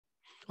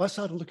I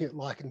started looking at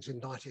lichens in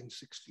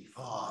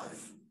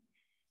 1965.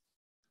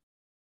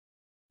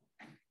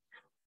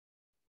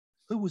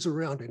 Who was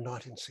around in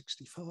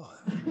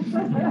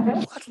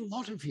 1965? Quite a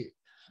lot of you.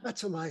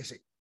 That's amazing.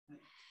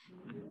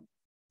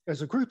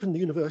 As a group in the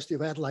University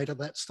of Adelaide at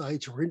that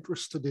stage were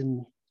interested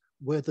in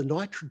where the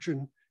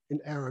nitrogen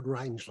in arid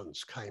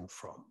rangelands came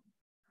from.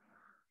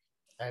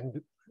 And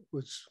it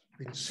was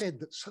been said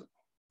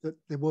that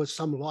there were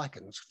some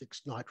lichens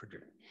fixed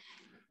nitrogen.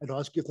 And I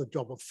was given the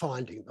job of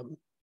finding them.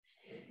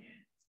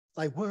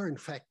 They were in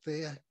fact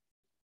there.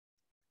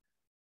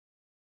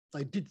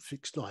 They did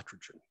fix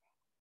nitrogen.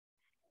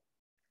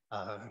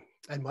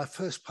 And my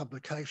first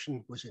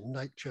publication was in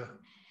Nature,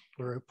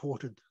 where I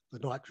reported the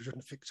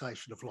nitrogen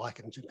fixation of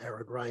lichens in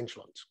arid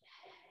rangelands.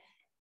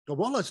 Now,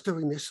 while I was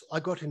doing this, I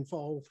got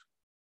involved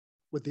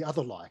with the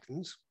other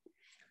lichens.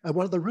 And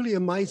one of the really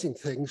amazing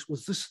things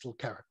was this little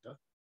character.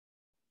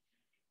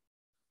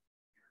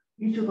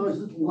 Each of those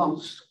little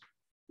lumps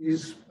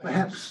is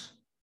perhaps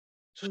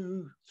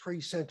 2-3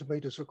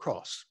 centimetres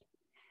across.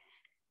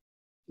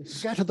 It's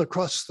scattered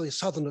across the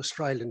southern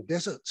Australian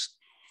deserts,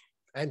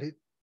 and it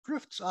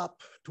drifts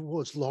up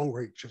towards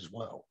Longreach as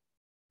well.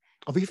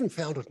 I've even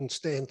found it in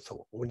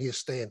Stanthorpe, or near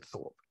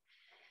Stanthorpe.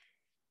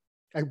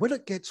 And when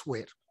it gets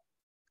wet,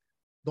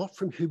 not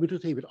from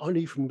humidity, but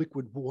only from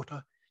liquid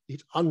water,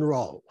 it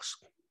unrolls.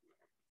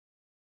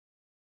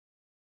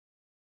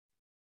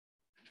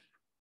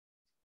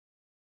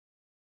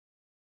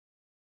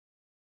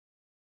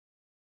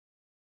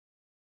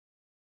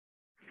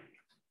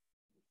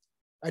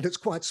 And it's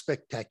quite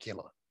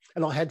spectacular.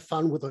 And I had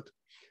fun with it.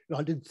 And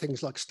I did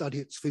things like study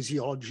its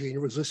physiology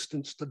and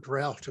resistance to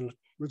drought and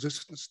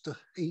resistance to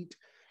heat.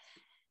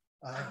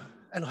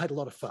 And I had a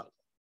lot of fun.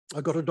 I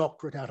got a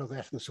doctorate out of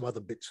that and some other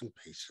bits and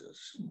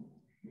pieces.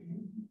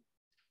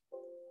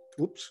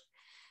 Whoops.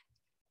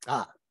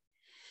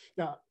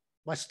 Now,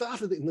 I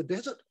started in the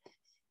desert,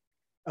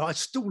 and I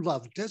still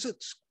love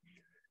deserts,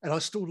 and I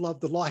still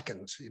love the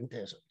lichens in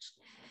deserts.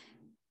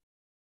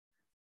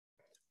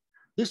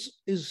 This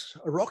is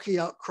a rocky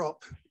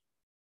outcrop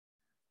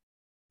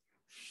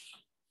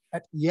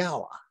at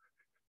Yower.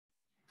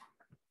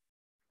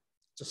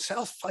 It's a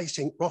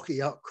south-facing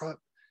rocky outcrop.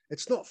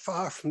 It's not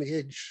far from the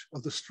edge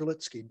of the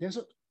Strelitsky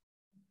Desert.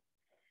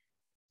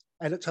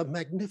 And it's a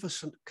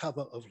magnificent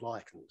cover of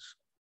lichens.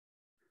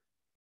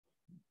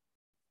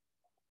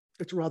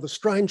 It's a rather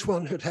strange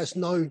one. It has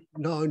no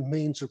known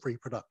means of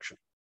reproduction,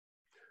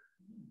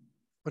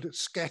 but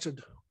it's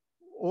scattered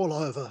all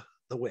over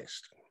the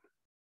West.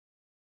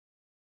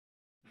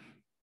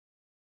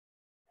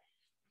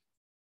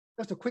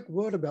 Just a quick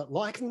word about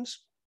lichens.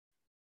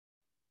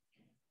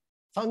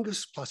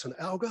 Fungus plus an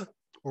alga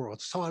or a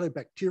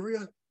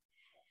cyanobacteria.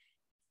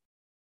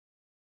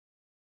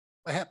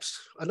 Perhaps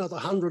another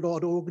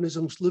 100-odd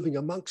organisms living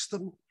amongst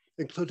them,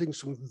 including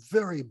some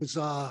very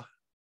bizarre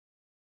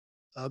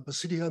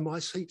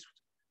basidiomycete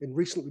in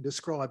recently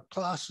described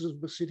classes of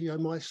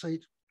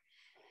basidiomycete.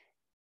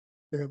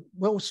 They're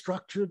well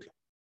structured.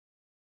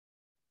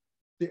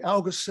 The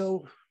alga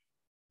cell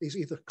is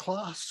either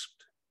clasped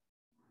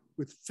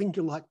with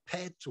finger-like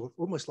pads, or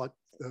almost like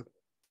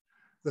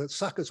the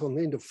suckers on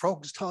the end of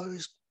frogs'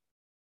 toes.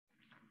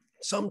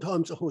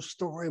 Sometimes a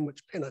haustorium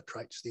which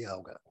penetrates the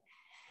alga.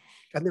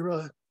 And there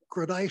are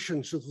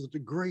gradations of the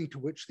degree to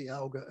which the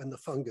alga and the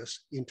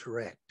fungus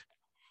interact.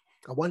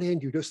 On one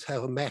end, you just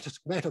have a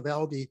mat of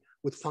algae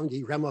with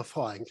fungi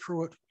ramifying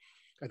through it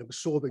and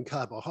absorbing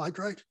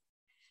carbohydrate.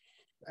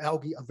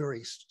 Algae are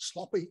very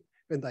sloppy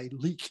and they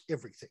leak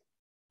everything.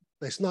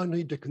 There's no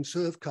need to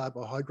conserve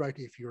carbohydrate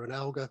if you're an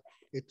alga.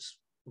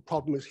 The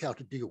problem is how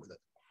to deal with it.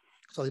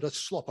 So they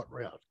just slop it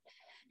around.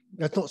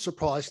 It's not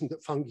surprising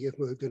that fungi have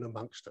moved in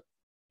amongst it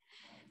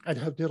and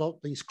have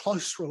developed these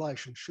close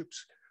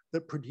relationships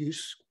that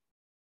produce,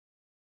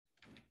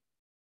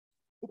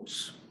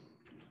 oops,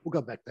 we'll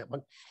go back to that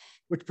one,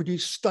 which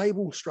produce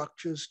stable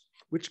structures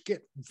which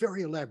get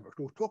very elaborate.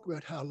 We'll talk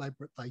about how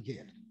elaborate they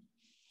get.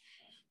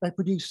 They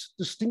produce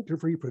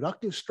distinctive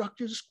reproductive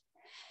structures.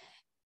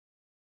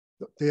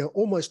 They're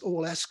almost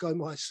all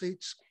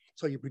ascomycetes,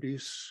 so you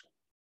produce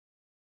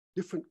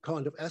different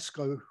kind of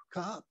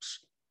ascocarps,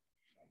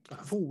 a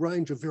full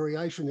range of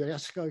variation in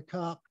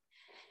ascocarp,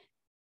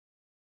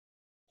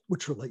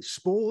 which release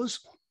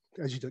spores,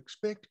 as you'd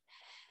expect.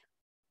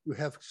 You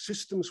have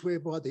systems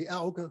whereby the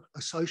alga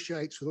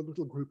associates with a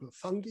little group of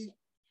fungi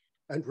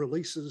and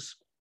releases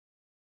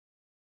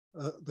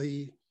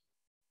the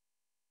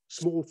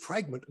small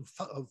fragment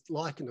of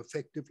lichen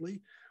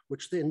effectively,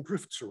 which then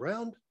drifts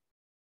around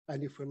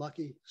and, if we're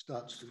lucky,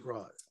 starts to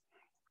grow.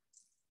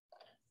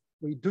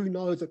 We do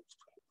know that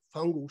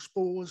fungal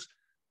spores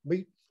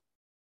meet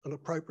an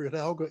appropriate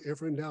alga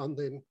every now and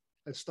then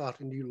and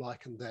start a new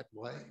lichen that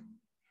way.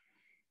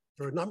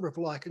 There are a number of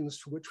lichens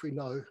for which we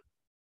know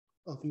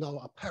of no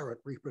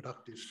apparent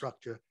reproductive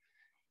structure.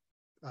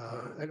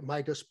 And it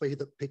may just be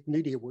that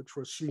Pycnidia, which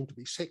were assumed to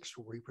be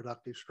sexual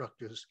reproductive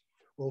structures,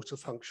 also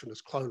function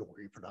as clonal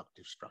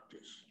reproductive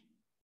structures.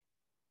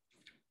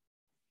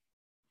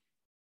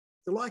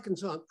 The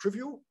lichens aren't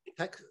trivial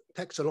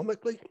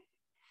taxonomically.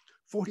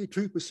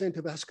 42%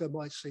 of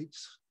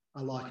ascomycetes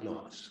are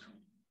lichenised.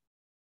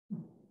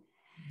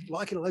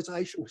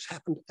 Lichenisation has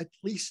happened at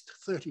least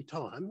 30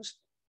 times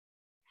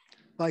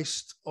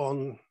based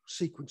on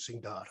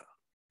sequencing data.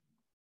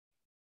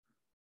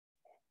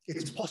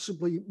 It's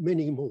possibly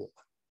many more.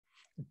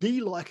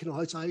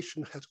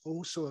 Delichenization has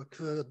also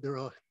occurred. There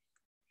are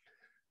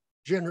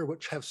genera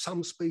which have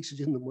some species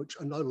in them which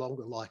are no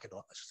longer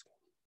lichenized.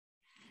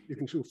 You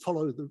can sort of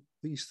follow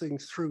these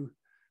things through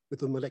with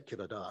the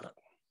molecular data.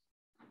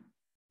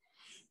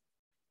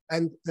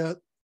 And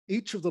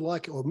each of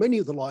the many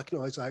of the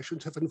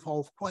lichenizations have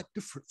involved quite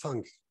different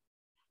fungi.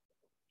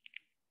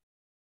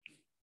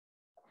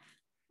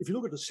 If you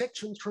look at a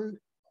section through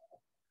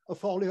a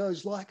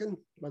folio's lichen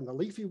and the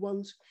leafy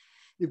ones,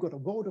 you've got a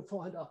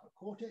well-defined upper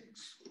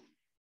cortex,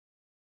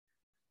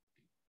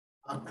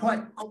 a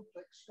quite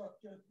complex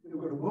structure.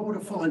 You've got a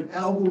well-defined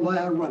algal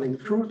layer running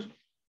through it.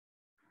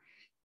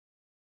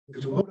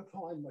 There's a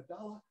well-defined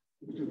medulla,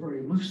 which is a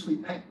very loosely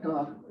packed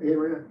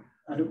area,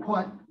 and a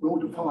quite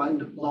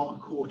well-defined lower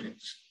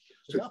cortex.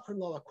 So the upper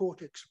and lower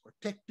cortex are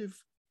protective.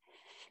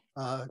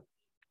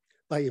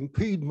 They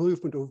impede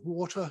movement of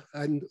water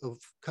and of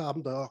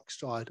carbon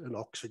dioxide and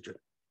oxygen.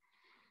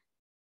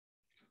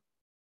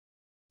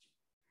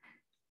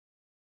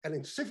 And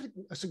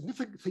a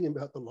significant thing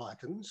about the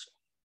lichens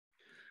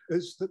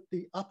is that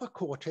the upper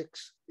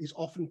cortex is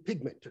often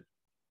pigmented.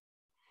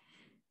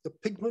 The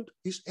pigment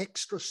is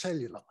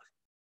extracellular.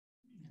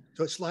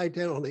 So it's laid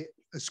down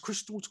as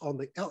crystals on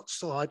the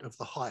outside of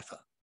the hypha.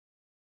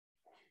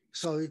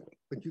 So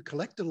when you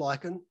collect a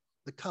lichen,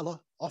 the colour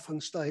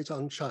often stays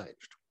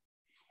unchanged.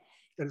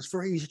 And it's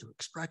very easy to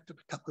extract it,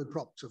 a couple of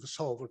drops of a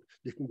solvent,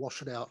 you can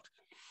wash it out,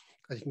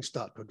 and you can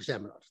start to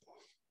examine it.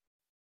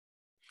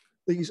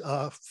 These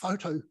are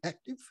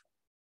photoactive.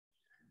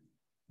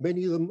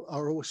 Many of them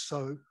are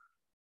also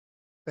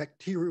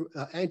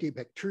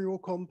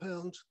antibacterial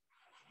compounds.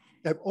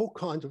 They have all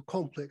kinds of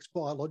complex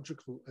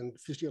biological and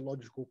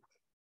physiological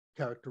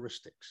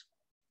characteristics.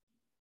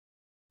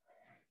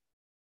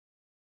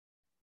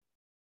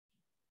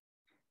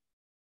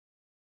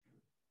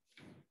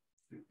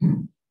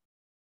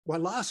 My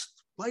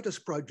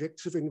latest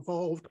projects have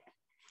involved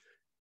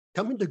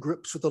coming to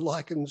grips with the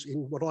lichens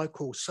in what I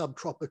call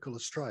subtropical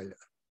Australia.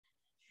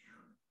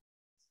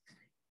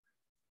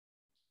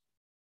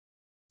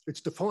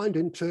 It's defined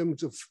in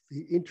terms of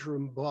the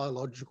interim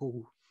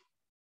biological,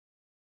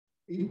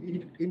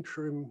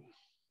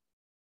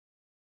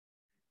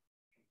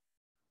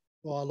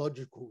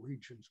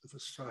 regions of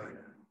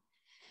Australia.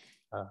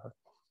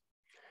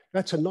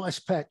 That's a nice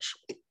patch.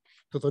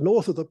 To the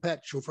north of the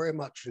patch, you're very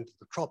much into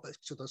the tropics.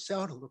 To the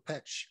south of the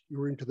patch,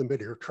 you're into the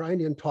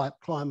Mediterranean type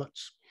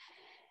climates.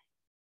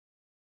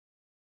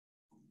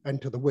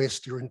 And to the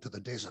west, you're into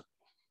the desert.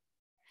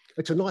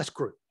 It's a nice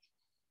group.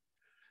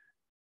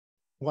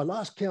 My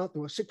last count, there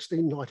were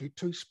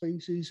 1692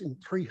 species in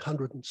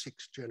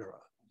 306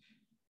 genera.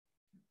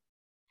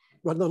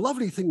 One of the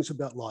lovely things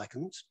about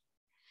lichens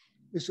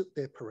is that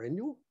they're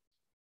perennial.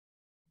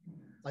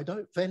 They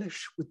don't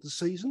vanish with the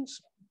seasons.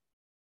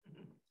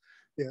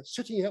 They're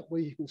sitting out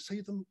where you can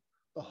see them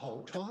the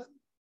whole time.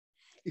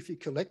 If you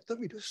collect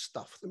them, you just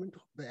stuff them into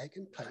a bag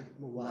and take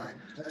them away.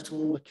 That's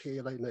all the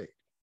care they need.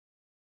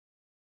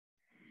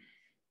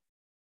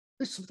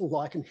 This little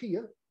lichen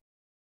here,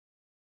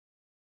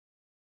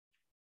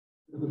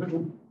 the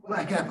little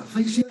black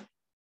apothecia,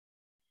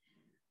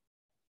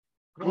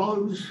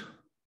 glows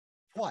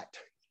white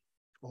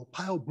or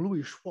pale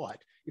bluish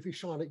white if you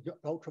shine an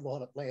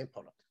ultraviolet lamp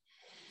on it.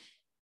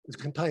 It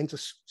contains a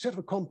set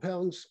of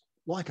compounds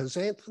like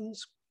xanthins,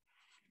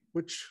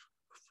 which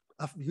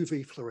are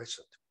UV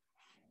fluorescent.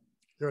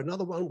 There's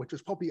another one which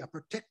is probably a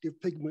protective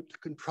pigment to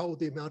control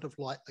the amount of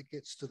light that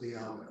gets to the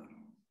alga.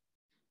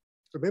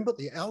 Remember,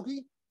 the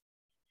algae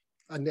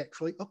are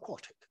naturally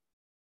aquatic.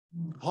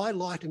 High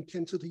light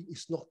intensity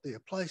is not their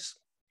place.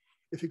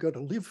 If you're going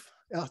to live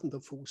out in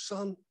the full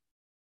sun,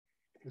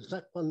 as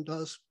that one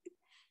does,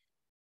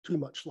 too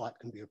much light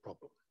can be a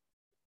problem.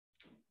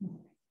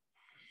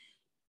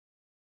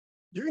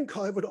 During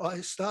COVID, I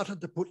started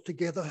to put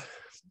together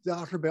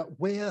data about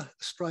where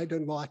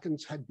Australian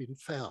lichens had been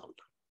found.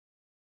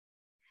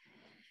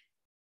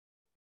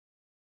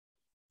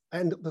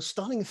 And the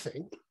stunning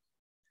thing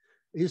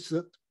is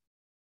that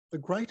the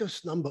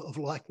greatest number of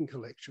lichen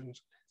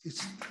collections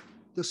is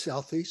the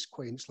southeast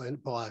Queensland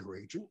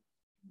bioregion.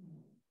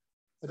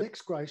 The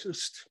next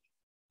greatest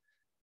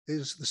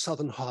is the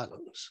Southern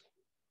Highlands.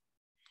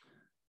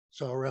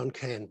 So around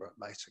Canberra,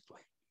 basically.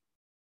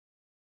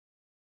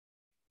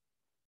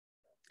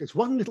 There's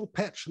one little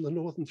patch in the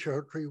Northern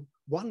Territory,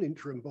 one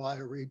interim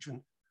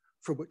bioregion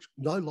from which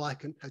no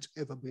lichen has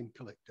ever been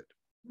collected.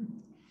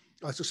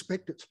 I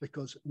suspect it's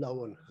because no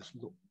one has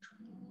looked.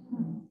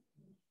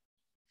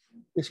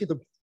 You see,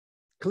 the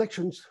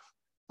collections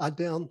are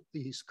down the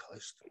East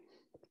Coast.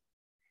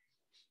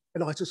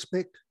 And I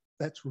suspect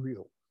that's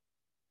real.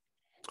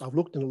 I've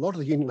looked in a lot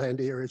of the inland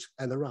areas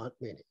and there aren't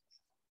many.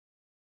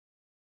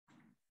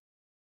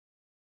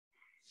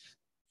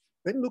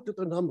 Then looked at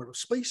the number of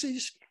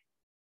species.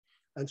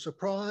 And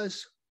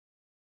surprise,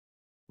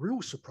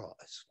 real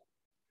surprise,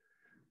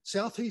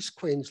 Southeast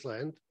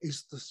Queensland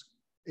is the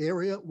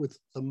area with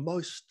the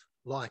most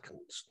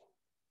lichens.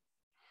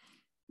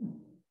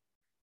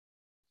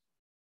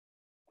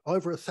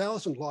 Over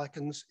 1,000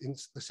 lichens in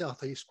the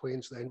Southeast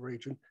Queensland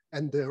region,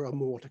 and there are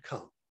more to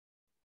come.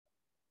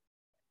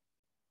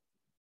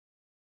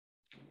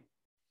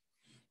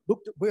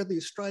 Looked at where the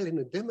Australian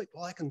endemic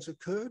lichens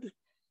occurred,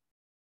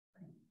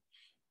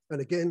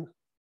 and again,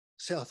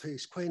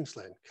 Southeast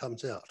Queensland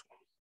comes out.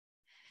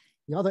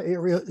 The other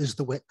area is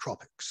the wet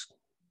tropics.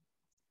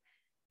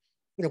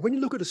 Now, when you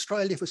look at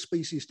Australia for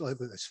species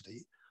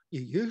diversity,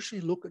 you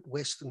usually look at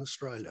Western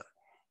Australia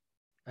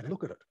and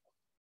look at it.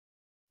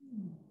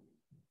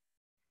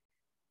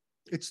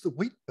 It's the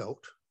wheat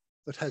belt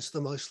that has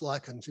the most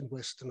lichens in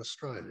Western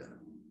Australia.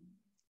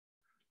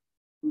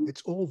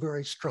 It's all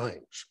very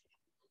strange.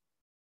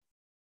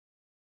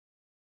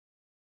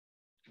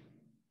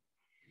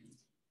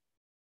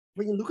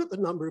 When you look at the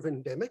number of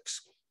endemics,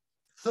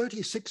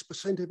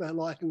 36% of our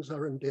lichens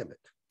are endemic.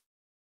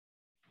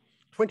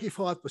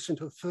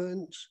 25% of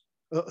ferns,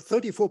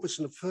 34%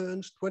 of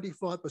ferns,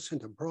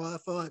 25% of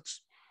bryophytes,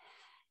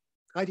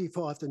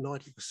 85 to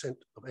 90%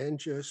 of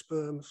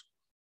angiosperms.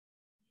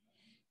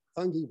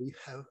 Fungi we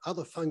have,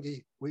 other fungi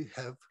we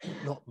have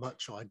not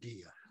much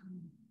idea.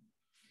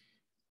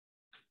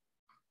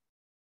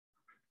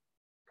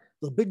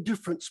 The big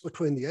difference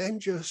between the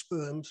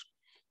angiosperms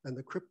and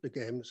the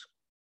cryptogams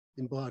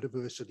in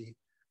biodiversity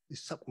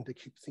is something to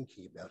keep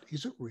thinking about.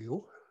 Is it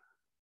real?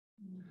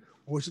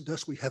 Or is it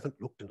just we haven't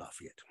looked enough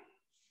yet?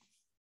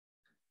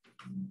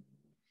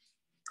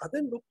 I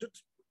then looked at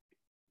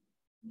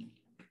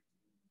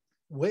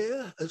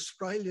where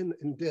Australian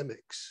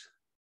endemics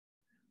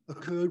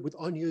occurred with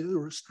only a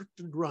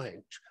restricted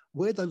range,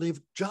 where they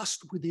live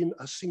just within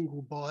a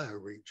single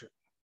bioregion.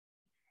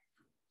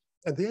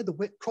 And there the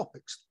wet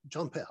tropics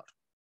jump out.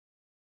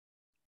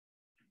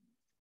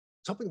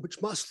 Something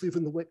which must live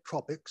in the wet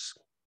tropics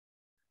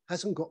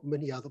hasn't got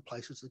many other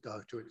places to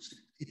go to.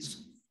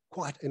 It's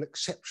quite an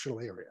exceptional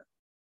area.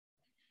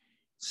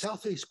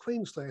 Southeast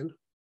Queensland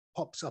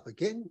pops up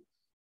again,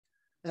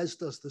 as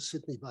does the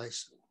Sydney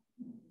Basin.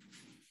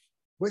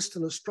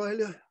 Western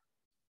Australia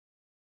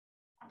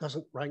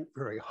doesn't rank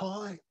very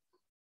high.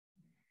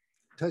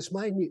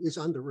 Tasmania is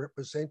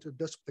underrepresented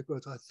just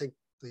because I think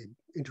the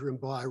interim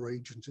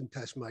bioregions in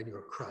Tasmania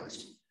are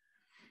crazy.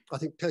 I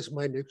think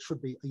Tasmania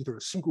should be either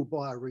a single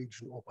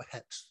bioregion or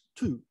perhaps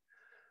two.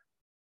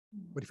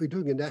 But if you're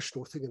doing a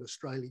national thing in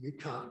Australia, you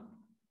can't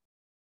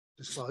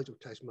dispose of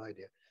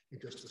Tasmania in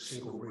just a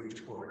single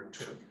region or in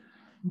two.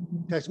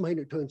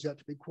 Tasmania turns out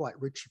to be quite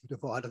rich if you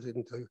divide it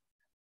into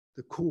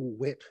the cool,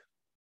 wet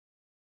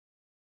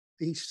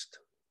east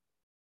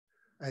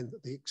and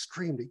the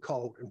extremely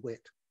cold and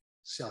wet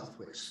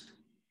southwest.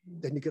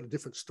 Then you get a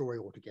different story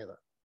altogether.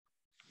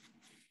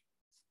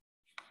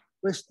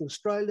 Western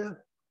Australia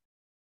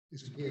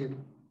is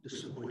again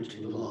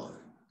disappointing low.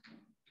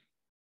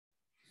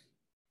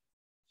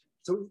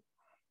 So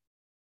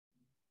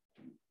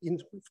in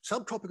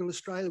subtropical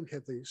Australia, we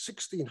have the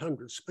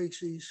 1,600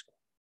 species.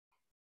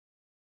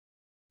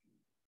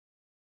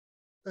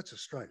 That's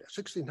Australia,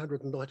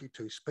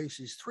 1,692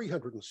 species,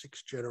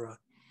 306 genera,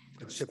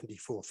 and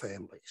 74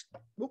 families.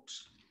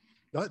 Whoops,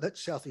 no,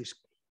 that's Southeast.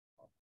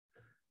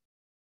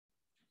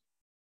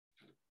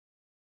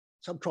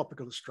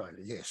 Subtropical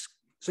Australia, yes.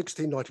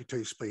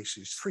 1,692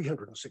 species,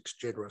 306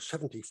 genera,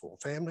 74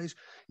 families.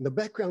 In the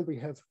background, we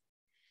have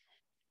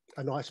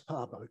a nice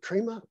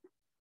Parbotrema.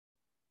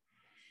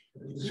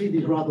 You can see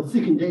these rather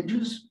thickened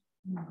edges.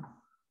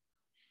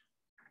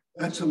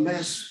 That's a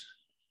mass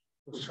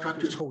of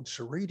structures called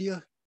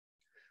cerida,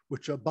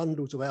 which are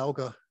bundles of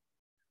alga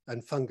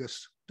and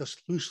fungus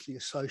just loosely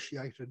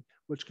associated,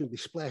 which can be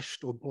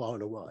splashed or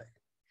blown away.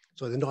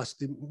 So they're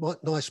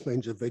nice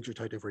means of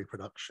vegetative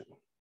reproduction.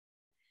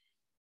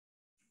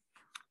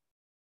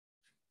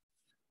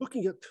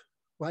 Looking at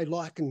why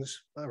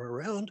lichens are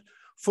around,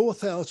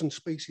 4,000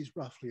 species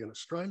roughly in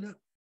Australia,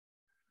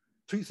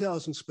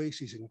 2,000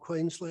 species in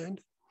Queensland,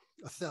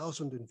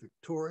 1,000 in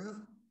Victoria.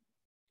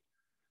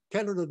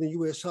 Canada and the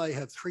USA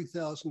have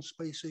 3,000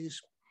 species.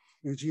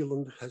 New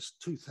Zealand has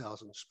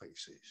 2,000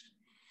 species.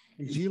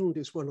 New Zealand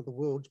is one of the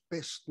world's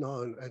best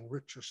known and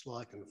richest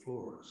lichen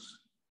floras.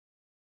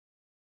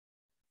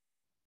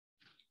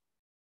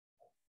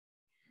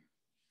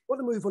 I want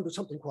to move on to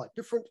something quite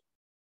different.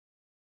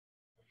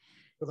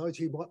 For those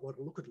who might want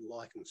to look at a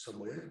lichen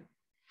somewhere,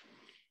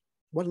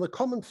 one of the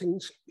common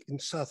things in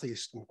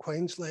southeastern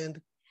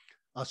Queensland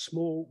are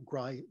small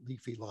grey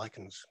leafy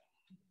lichens.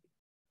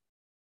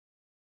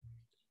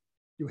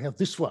 You have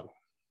this one,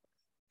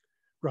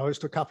 grows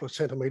to a couple of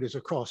centimetres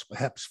across,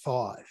 perhaps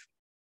 5.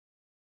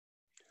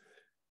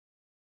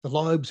 The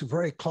lobes are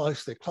very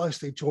close, they're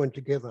closely joined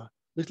together,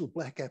 little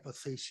black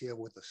apothecia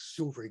with a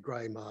silvery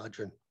grey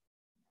margin.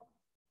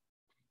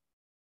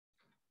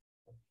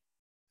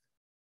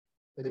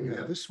 Then you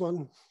have this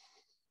one.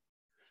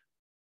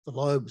 The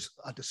lobes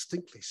are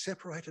distinctly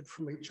separated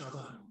from each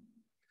other,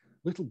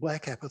 little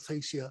black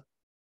apothecia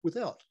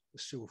without the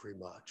silvery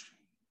march.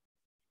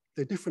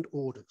 They're different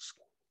orders,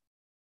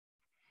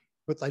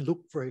 but they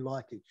look very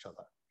like each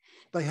other.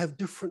 They have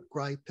different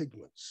grey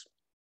pigments.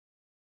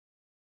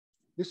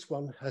 This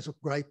one has a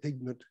grey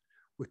pigment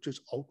which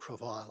is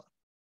ultraviolet.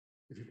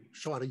 If you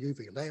shine a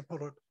UV lamp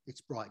on it,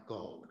 it's bright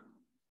gold.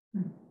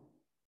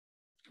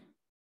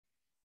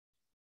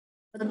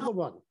 Another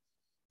one.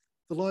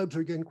 The lobes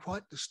are again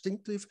quite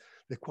distinctive.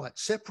 They're quite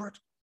separate.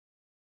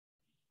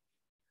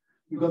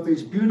 You've got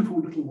these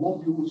beautiful little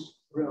lobules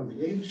around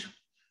the edge.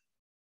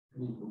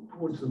 And you look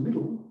towards the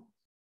middle,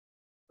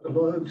 the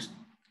lobes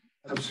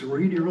have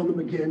serratia on them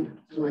again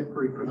to make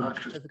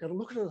reproduction. If we're going to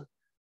look at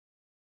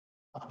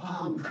a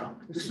palm trunk,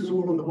 this is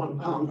all on the one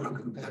palm trunk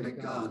in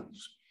Botanic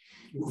Gardens.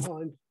 You'll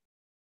find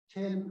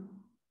 10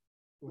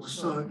 or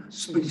so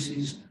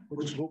species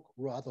which look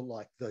rather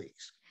like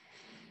these.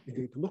 You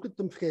need to look at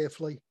them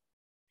carefully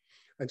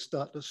and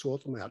start to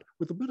sort them out.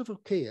 With a bit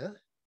of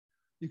care,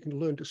 you can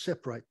learn to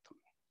separate them.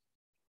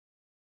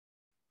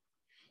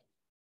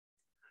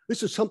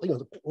 This is something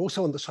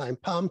also on the same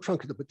palm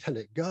trunk of the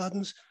Botanic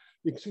Gardens.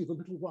 You can see the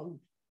little one,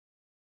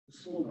 the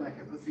small back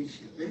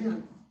apothecia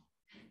there.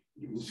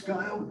 You can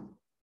scale.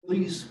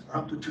 These are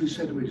up to 2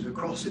 centimetres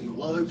across in the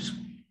lobes.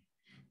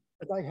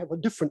 And they have a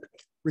different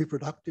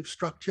reproductive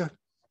structure.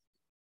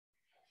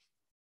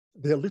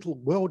 They're little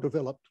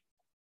well-developed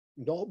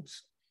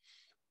knobs,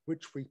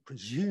 which we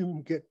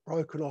presume get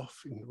broken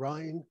off in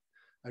rain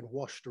and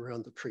washed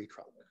around the tree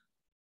trunk,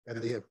 and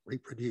they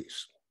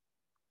reproduce.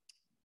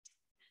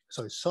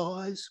 So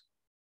size,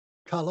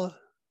 colour,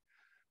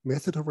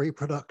 method of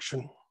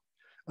reproduction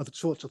are the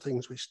sorts of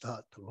things we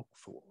start to look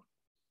for.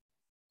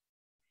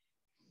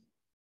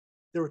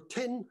 There are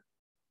 10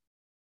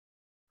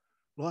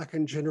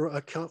 lichen genera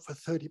account for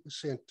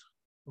 30%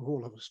 of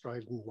all of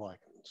Australian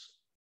lichens.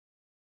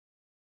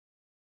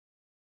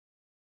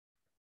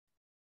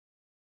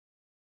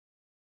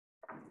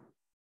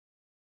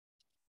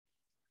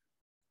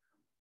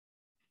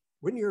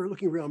 When you're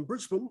looking around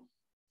Brisbane,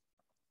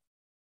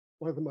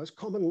 one of the most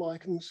common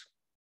lichens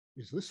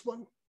is this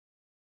one.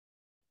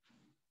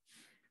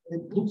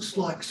 It looks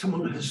like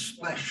someone has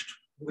splashed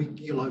weak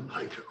yellow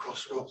paint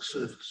across rock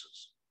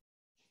surfaces.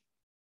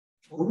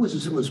 Almost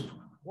as if it was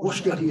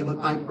washed out a yellow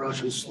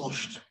paintbrush and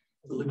sloshed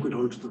the liquid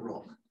onto the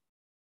rock.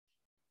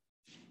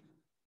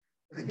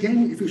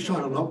 Again, if you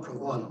shine an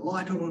ultraviolet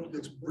light on it,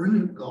 it's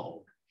brilliant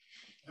gold.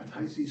 It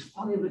has these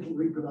funny little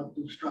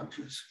reproductive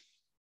structures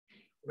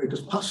where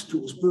just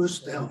pustules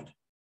burst out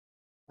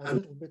and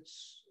little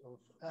bits of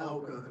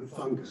alga and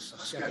fungus are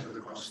scattered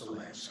across the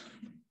landscape.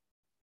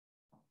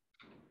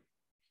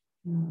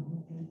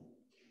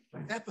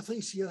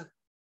 Apothecia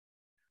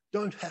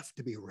don't have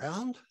to be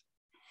round.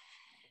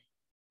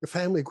 The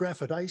family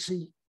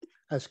Graphidaceae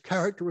has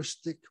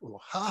characteristic, or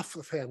half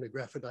the family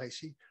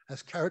Graphidaceae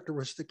has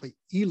characteristically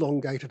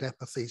elongated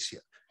apothecia.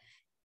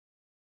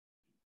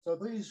 So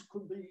these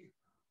could be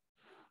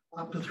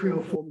up to 3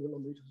 or 4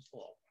 millimetres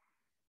long.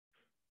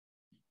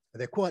 And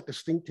they're quite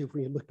distinctive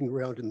when you're looking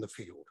around in the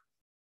field.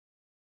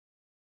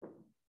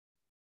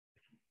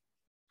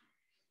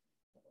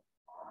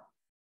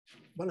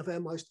 One of our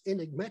most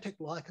enigmatic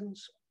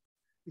lichens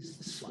is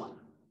this one.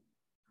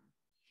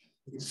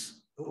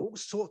 It's all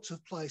sorts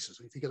of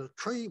places. If you get a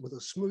tree with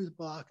a smooth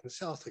bark in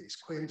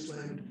southeast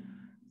Queensland,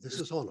 this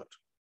is on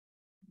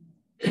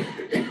it.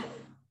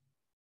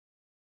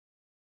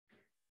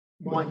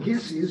 My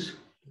guess is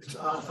it's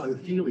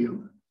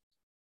Arthrothelium,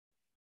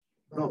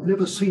 but I've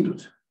never seen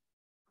it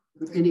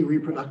with any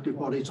reproductive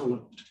bodies on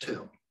it to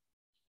tell.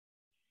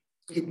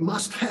 It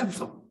must have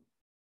them.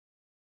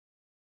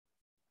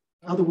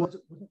 Otherwise,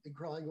 it wouldn't be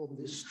growing on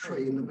this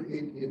tree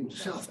in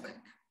South Bank.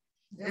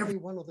 Every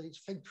one of these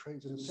fig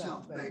trees in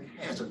South Bank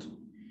has it.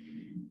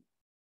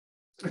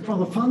 It's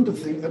rather fun to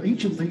think that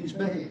each of these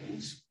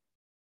bags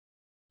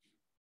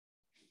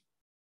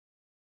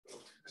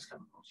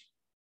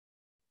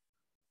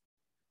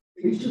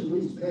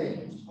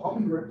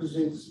probably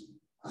represents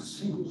a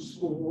single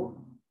spore,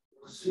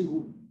 a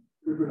single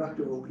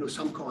reproductive organ of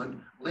some kind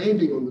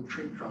landing on the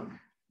tree trunk.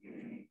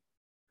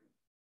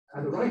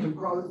 And the rate of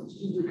growth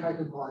is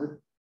indicated by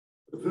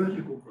the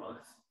vertical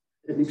growth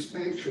and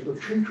expansion of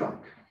the tree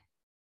trunk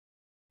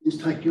is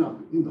taken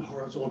up in the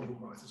horizontal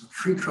growth. As the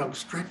tree trunk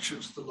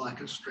stretches, the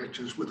lichen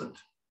stretches with it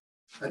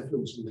and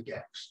fills in the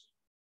gaps.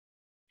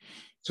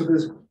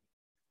 So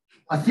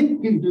I think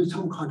you can do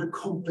some kind of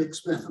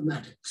complex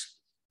mathematics,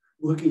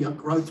 working out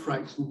growth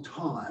rates in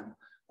time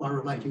by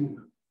relating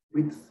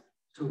width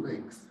to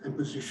length and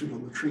position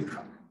on the tree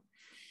trunk.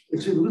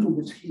 It's in little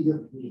bits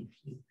here.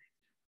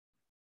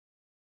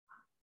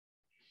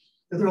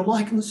 There are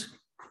lichens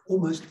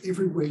almost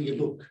everywhere you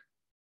look.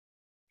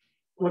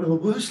 One of the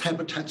worst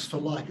habitats for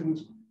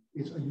lichens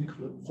is a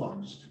eucalypt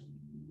forest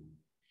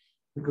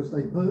because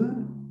they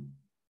burn,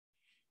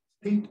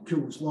 heat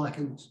kills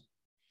lichens,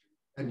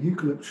 and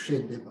eucalypts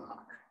shed their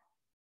bark.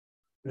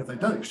 And if they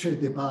don't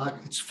shed their bark,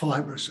 it's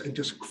fibrous and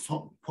just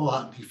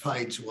quietly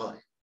fades away.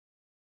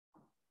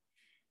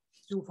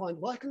 You'll find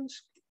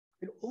lichens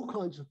in all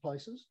kinds of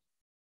places.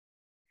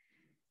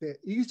 They're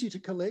easy to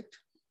collect.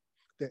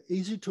 They're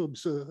easy to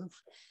observe.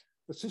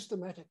 The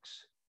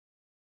systematics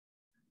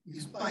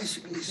is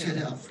basically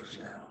set out for us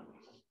now.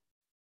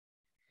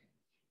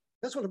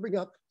 That's what I bring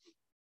up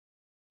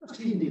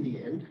just here near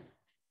the end.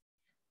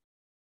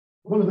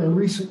 One of our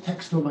recent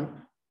taxonomic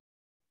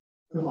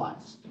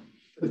delights.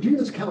 The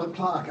genus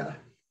Caloplaca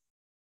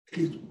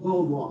is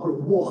worldwide, or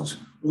was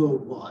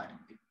worldwide.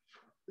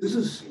 This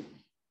is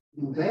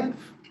in Banff,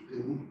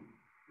 in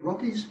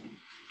Rockies.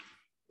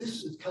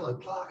 This is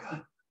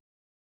Caloplaca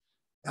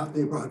out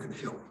near Broken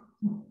Hill.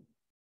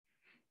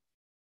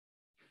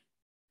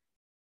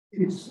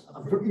 It was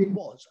a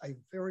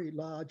very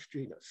large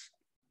genus,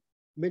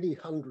 many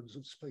hundreds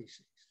of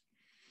species,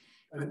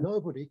 and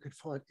nobody could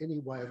find any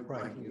way of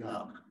breaking it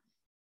up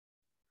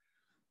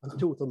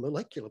until the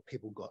molecular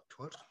people got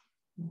to it.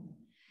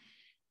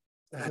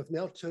 They have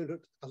now turned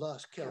it, the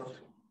last count,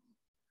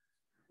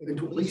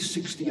 into at least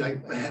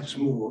 68, perhaps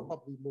more,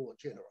 probably more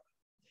genera.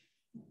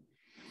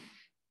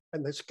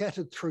 And they're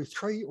scattered through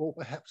 3 or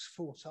perhaps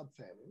 4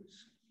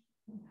 subfamilies.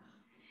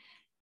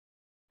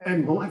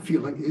 And my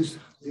feeling is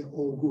they're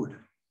all good.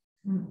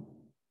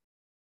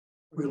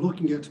 We're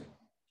looking at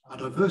a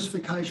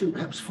diversification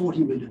perhaps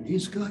 40 million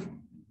years ago.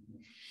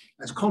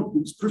 As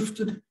continents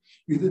drifted,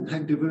 you then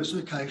had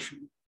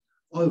diversification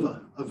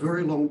over a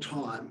very long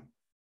time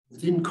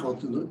within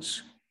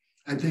continents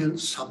and then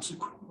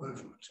subsequent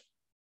movement.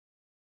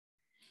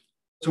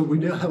 So we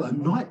now have a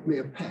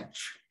nightmare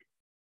patch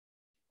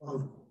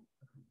of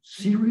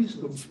series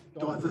of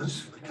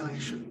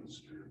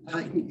diversifications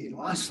taken in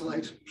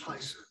isolated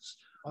places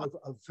over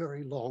a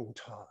very long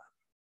time.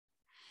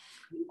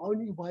 The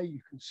only way you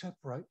can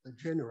separate the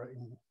genera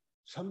in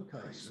some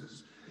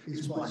cases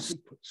is by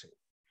sequencing.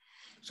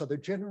 So the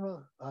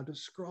genera are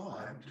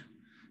described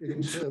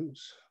in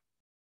terms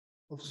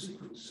of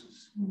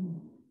sequences.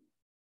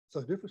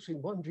 So the difference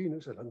between one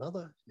genus and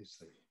another is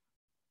the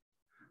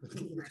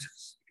little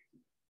letters.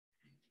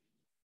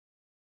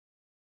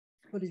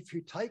 But if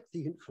you take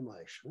the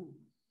information,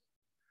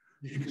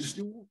 you can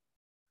still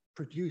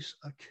produce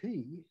a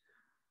key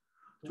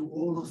to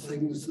all the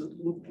things that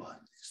look like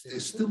this.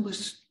 There's still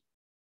this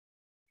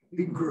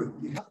big group.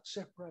 You can't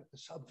separate the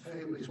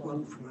subfamilies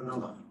one from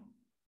another.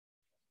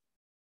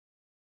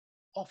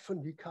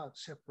 Often you can't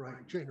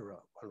separate genera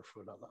one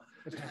from another.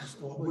 It has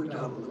to all be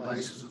done on the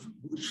basis of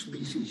which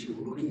species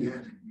you're looking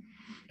at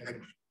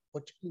and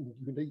what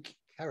unique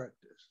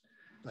characters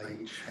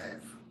they each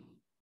have.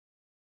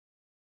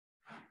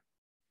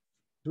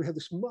 We have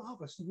this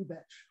marvelous new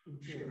batch of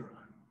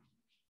genera.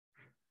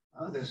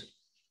 There's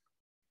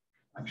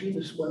a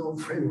genus my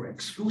old friend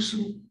Rex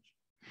Wilson.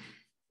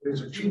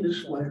 There's a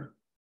genus my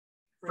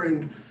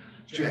friend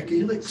Jack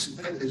Elix.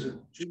 In fact, there's a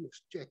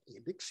genus Jack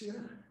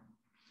Elixia,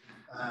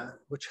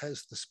 which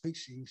has the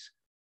species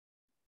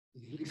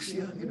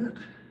Elixia in it.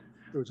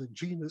 There's a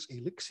genus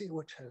Elixia,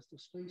 which has the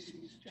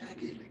species Jack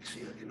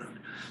Elixia in it.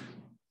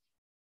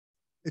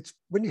 It's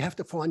when you have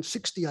to find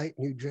 68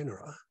 new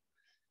genera,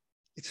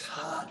 it's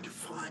hard to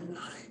find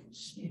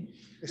names,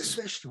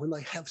 especially when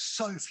they have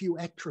so few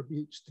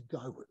attributes to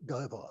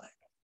go by.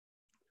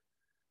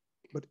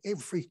 But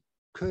every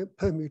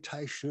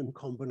permutation and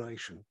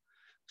combination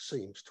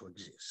seems to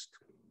exist.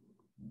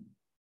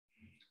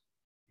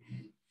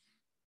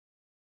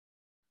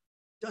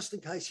 Just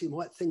in case you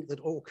might think that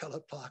all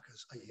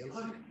Caloplacas are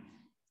yellow,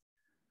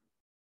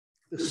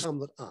 there's some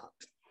that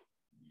aren't.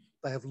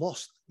 They have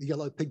lost the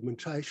yellow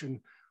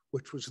pigmentation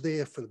which was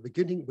there from the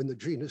beginning when the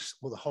genus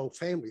or the whole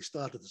family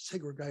started to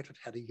segregate. It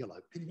had a yellow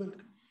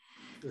pigment.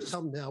 There's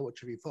some now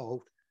which have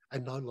evolved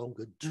and no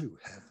longer do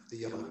have the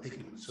yellow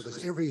pigment. So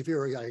there's every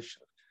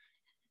variation.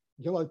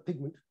 Yellow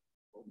pigment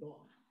or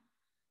not,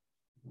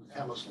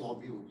 Alice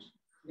lobules.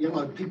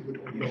 Yellow pigment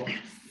or not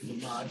in the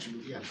margin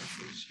of the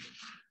apothecium.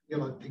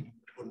 Yellow pigment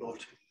or not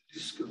in the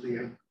disc of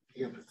the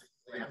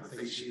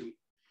apothecium.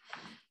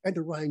 And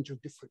a range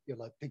of different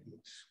yellow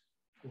pigments,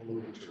 all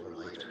of which are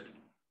related.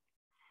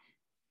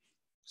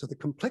 So the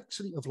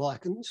complexity of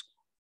lichens,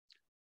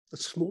 the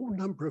small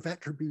number of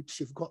attributes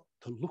you've got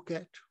to look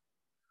at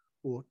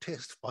or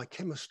test by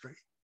chemistry.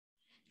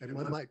 And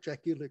my mate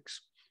Jack Elix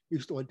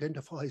used to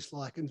identify his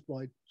lichens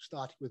by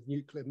starting with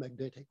nuclear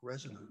magnetic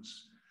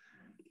resonance.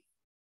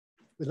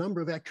 The number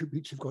of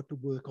attributes you've got to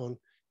work on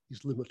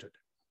is limited.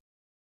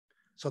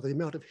 So the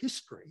amount of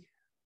history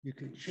you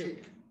can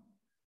check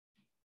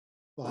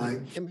by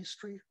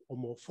chemistry or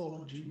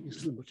morphology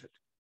is limited.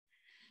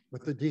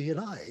 But the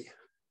DNA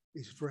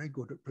is very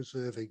good at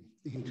preserving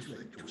the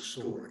intellectual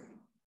story.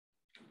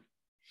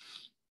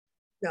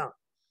 Now,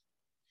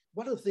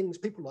 one of the things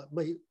people like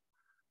me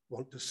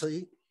want to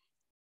see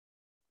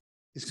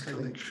is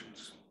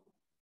collections,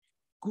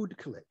 good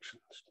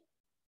collections.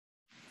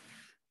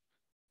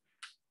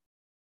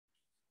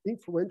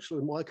 Influential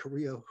in my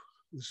career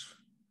was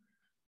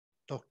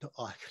Dr.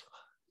 Eichler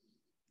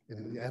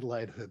in the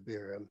Adelaide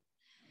Herbarium.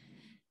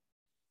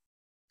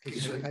 He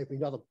gave me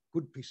another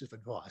good piece of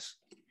advice.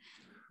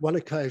 One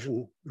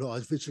occasion when I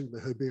was visiting the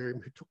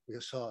herbarium, he took me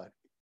aside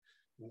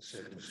and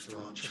said, "Mr.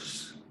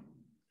 Rogers,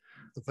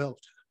 the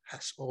Veldt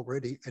has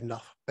already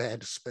enough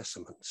bad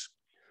specimens.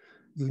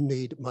 you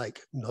need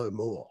make no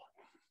more.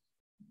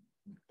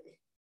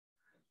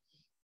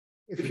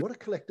 If you want to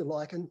collect a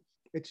lichen,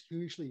 it's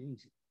usually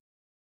easy.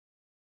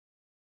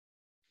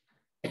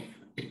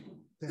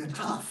 They're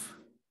tough.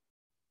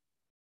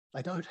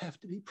 They don't have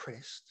to be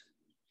pressed.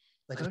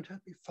 They don't have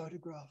to be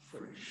photographed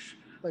fresh.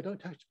 They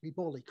don't have to be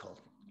mollycoddled.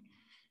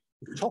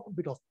 You chop a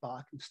bit off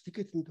bark and stick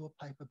it into a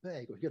paper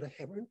bag, or get a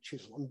hammer and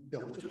chisel and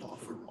belt it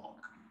off a rock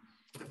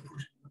and put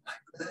it in a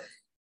paper bag.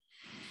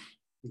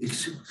 You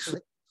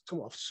select some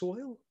off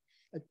soil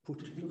and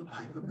put it in a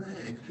paper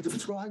bag. If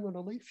it's growing on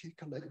a leaf, you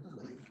collect the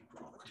leaf and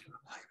drop it in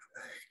a paper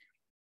bag.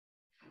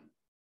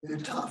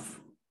 They're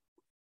tough,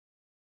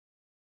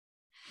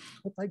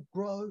 but they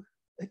grow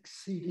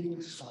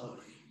exceedingly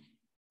slowly.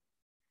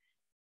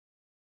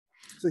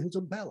 So there's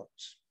a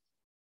balance.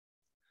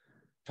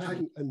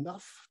 Taking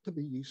enough to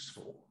be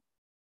useful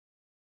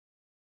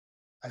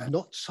and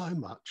not so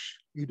much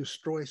you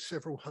destroy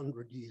several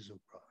hundred years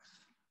of growth.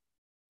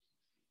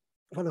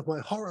 One of my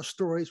horror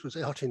stories was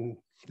out in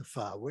the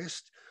far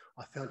west.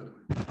 I found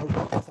a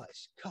rock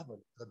face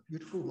covered with a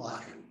beautiful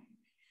lichen.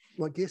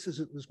 My guess is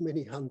it was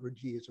many hundred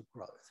years of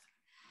growth.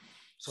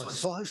 So I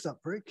sized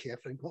up very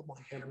carefully and got my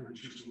hammer and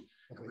chisel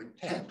and went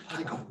tap,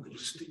 take off a bit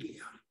of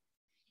sticky out.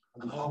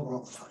 And the whole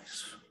rock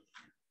face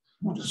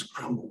just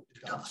crumbled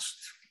to dust.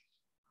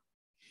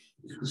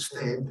 You can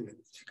stand there and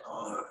think,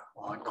 oh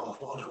my God,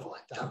 what have I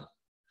done?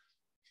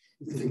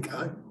 You think,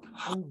 oh,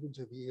 hundreds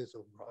of years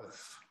of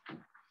growth.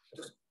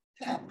 Just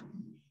tap.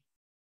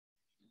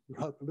 You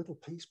hope a little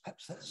piece,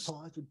 perhaps that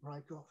size would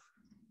break off.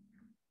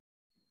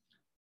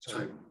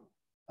 So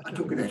I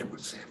took an adequate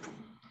sample.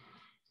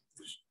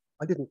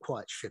 I didn't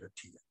quite shed a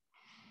tear.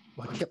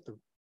 I kept the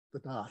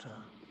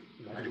data,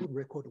 made a good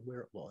record of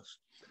where it was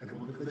and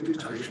what the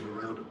vegetation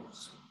around it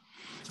was.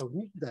 So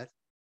we need that,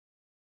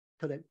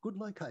 collect good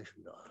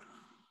location data.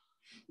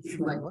 If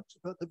you make notes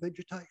about the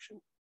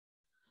vegetation,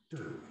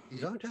 do. You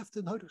don't have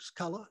to notice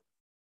colour.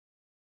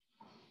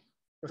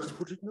 Just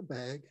put it in a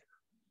bag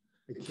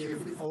and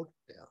carefully hold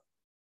it down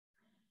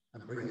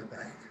and bring it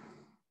back.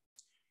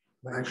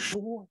 Make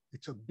sure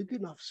it's a big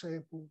enough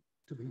sample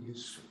to be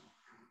useful.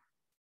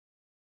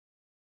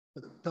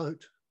 But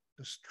don't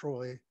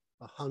destroy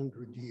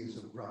 100 years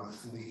of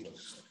growth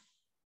needlessly.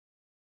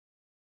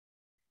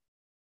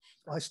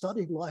 I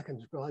studied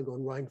lichens growing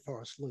on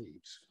rainforest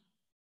leaves.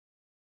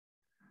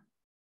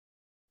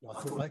 I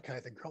thought,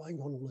 okay, they're growing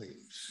on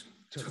leaves.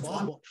 So if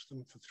I watch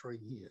them for 3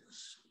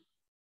 years,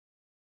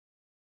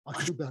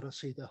 I should be able to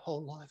see their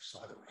whole life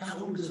cycle. How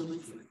long does a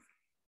leaf live?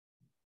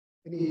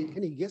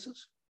 Any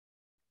guesses?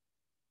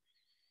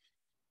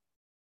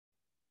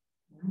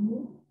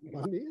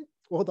 1 year?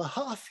 Well, the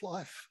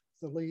half-life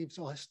of the leaves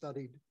I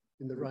studied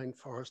in the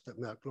rainforest at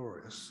Mount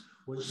Glorious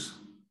was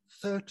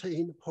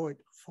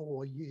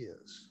 13.4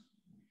 years.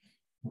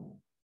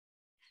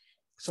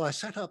 So I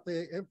sat up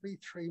there every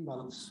 3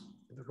 months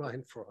in the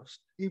rainforest.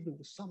 Even in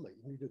the summer,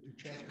 you needed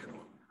a jacket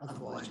on,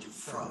 otherwise you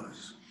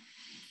froze.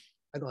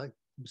 And I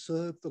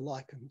observed the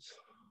lichens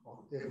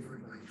on every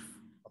leaf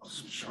of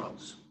some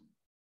shrubs.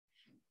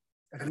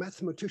 And a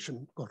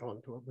mathematician got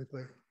onto it with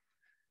me.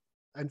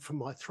 And from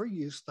my 3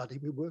 years study,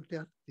 we worked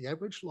out the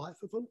average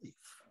life of a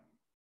leaf.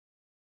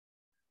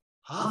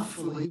 Half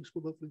the leaves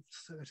will have lived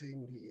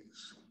 13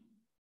 years.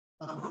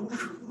 A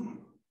quarter of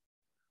them,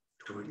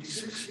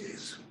 26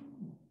 years.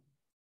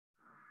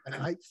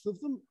 An eighth of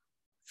them,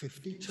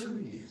 52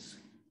 years.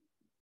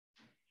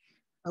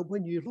 And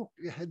when you looked,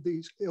 you had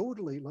these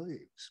elderly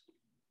leaves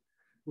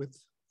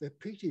with their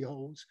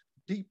petioles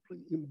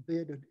deeply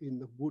embedded in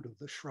the wood of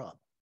the shrub.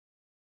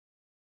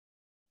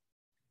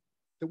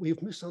 That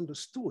we've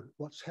misunderstood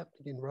what's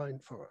happening in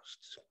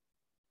rainforests.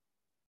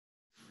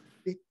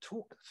 It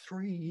took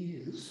 3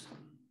 years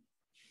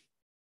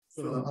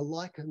for a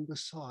lichen the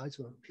size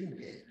of a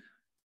pinhead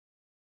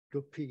to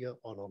appear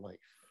on a leaf.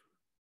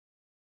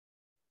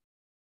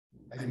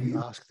 And you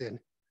ask then,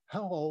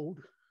 how old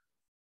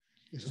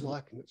is a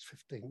lichen that's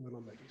 15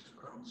 millimetres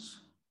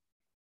across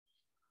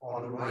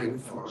on a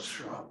rainforest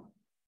shrub?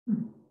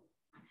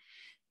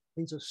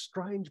 These are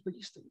strange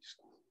beasties.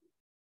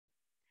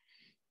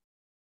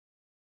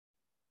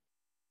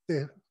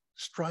 They're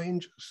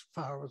strange as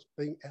far as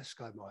being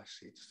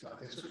ascomycetes.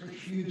 There's a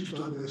huge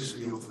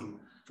diversity of them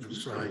from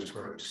strange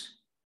groups.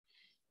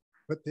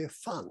 But they're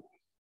fun.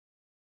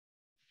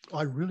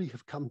 I really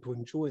have come to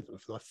enjoy them.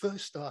 From my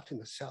first start in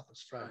the South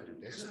Australian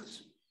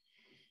deserts,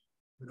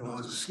 when I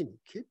was a skinny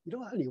kid, you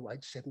know, I only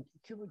weighed 70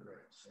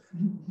 kilograms.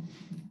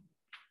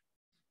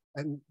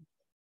 And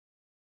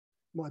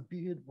my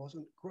beard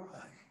wasn't grey.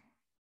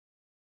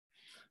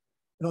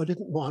 And I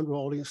didn't mind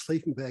rolling a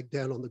sleeping bag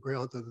down on the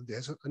ground of the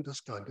desert and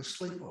just going to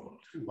sleep on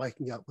it and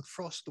waking up with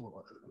frost all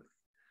over me.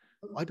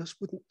 I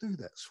just wouldn't do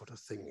that sort of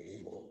thing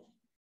anymore.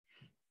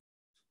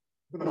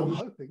 But I'm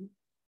hoping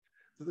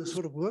that the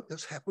sort of work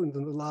that's happened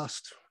in the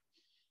last,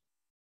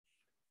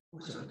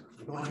 what is it,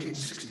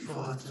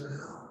 1965 to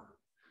now,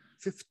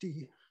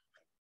 50,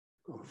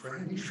 oh,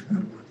 Frankish,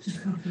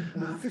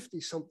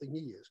 50-something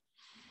years.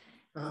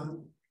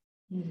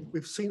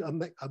 We've seen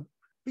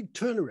big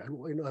turnaround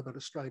what we know about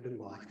Australian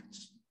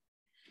lichens.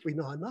 We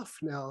know enough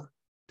now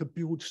to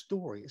build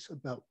stories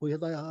about where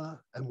they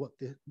are and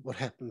what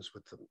happens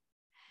with them.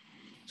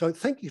 So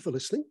thank you for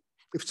listening.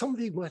 If some of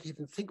you might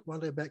even think one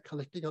day about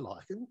collecting a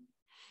lichen,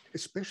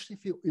 especially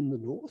if you're in the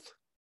north,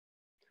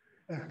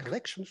 our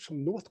collections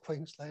from North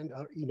Queensland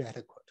are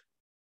inadequate.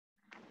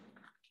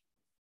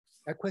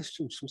 Our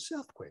questions from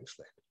South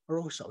Queensland are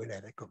also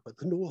inadequate, but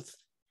the north,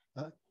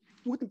 you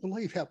wouldn't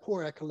believe how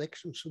poor our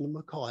collections from the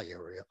Mackay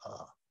area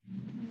are.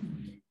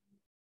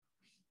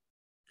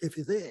 If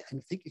you're there and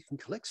you think you can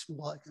collect some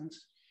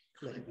lichens,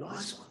 collect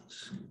nice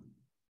ones,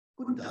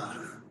 good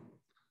data,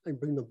 and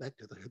bring them back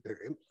to the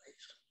herbarium,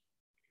 please.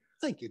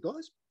 Thank you,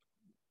 guys.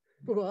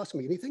 If you want to ask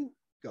me anything,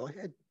 go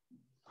ahead.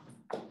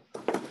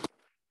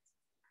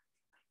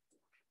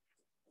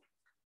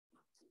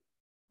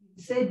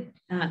 You said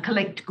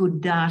collect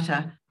good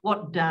data.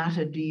 What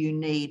data do you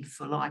need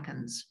for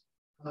lichens?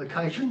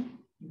 Location.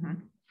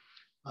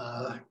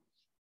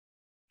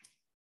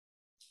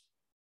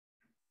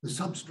 The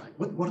substrate,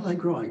 what are they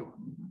growing on?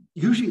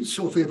 Usually it's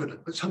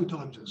self-evident, but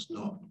sometimes it's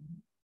not.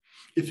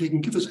 If you can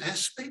give us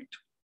aspect,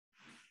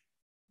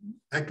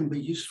 that can be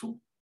useful.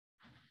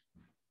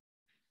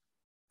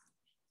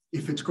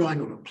 If it's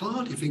growing on a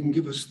plant, if you can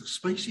give us the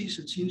species,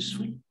 it's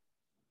useful.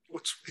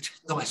 It's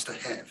nice to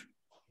have.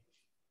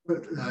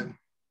 But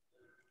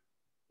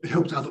it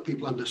helps other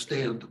people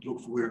understand and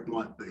look for where it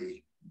might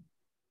be.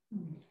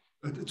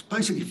 But it's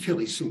basically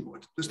fairly simple.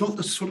 There's not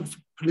the sort of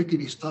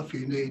pernickety stuff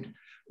you need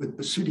with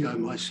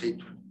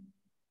basidiomycete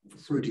for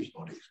fruiting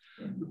bodies,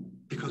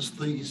 because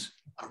these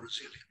are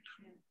resilient.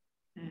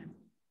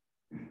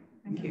 Yeah.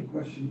 Thank you. A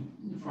question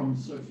from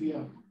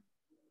Sophia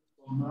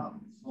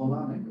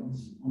Volanek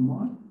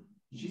online.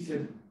 She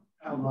said,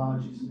 how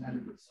large is an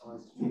adequate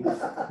sized fish?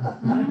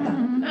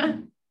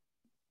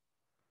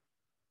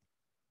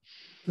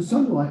 For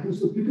some lichens,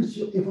 the biggest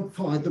you'll ever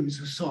find them is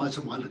the size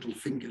of my little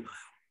fingernail.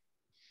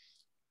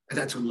 And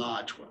that's a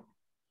large one.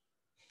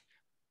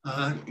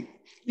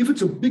 If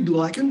it's a big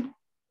lichen,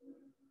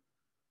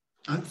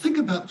 think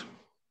about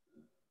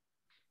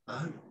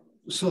the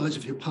size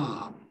of your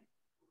palm.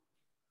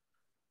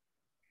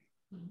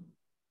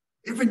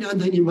 Every now and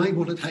then you may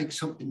want to take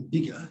something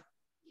bigger.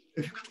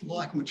 If you've got a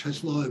lichen which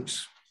has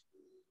lobes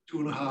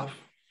 2.5,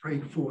 3,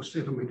 4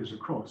 centimetres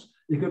across,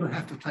 you're going to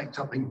have to take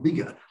something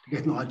bigger to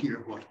get an idea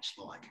of what it's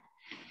like.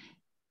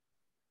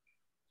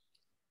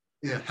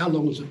 Yeah, how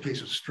long is a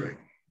piece of string?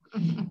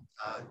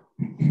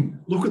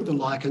 Look at the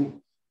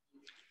lichen,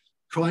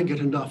 try and get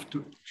enough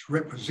to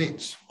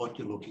represent what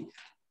you're looking at.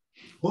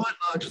 By and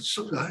large, it's,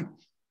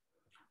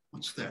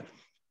 what's that?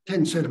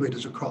 10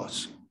 centimetres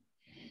across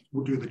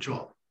will do the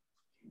job.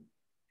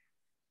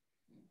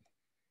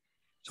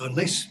 So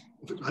unless,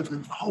 if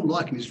the whole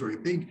lichen is very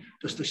big,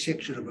 just a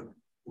section of it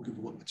will give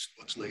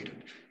what's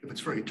needed. If it's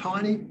very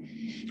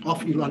tiny,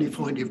 often you'll only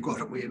find you've got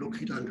it where you're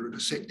looking under a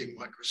dissecting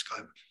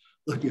microscope,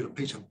 looking at a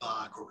piece of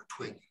bark or a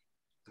twig,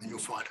 and then you'll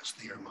find it's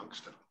there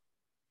amongst it.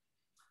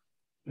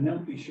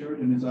 Penelope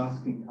Sheridan is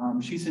asking,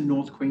 she's in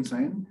North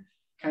Queensland.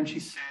 Can she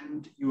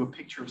send you a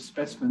picture of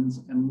specimens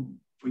and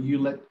you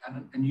let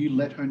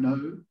her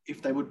know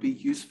if they would be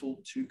useful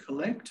to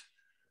collect?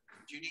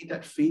 Do you need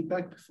that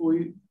feedback before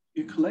you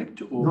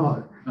collect?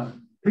 Or no.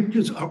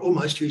 Pictures are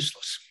almost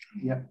useless.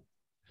 Yeah.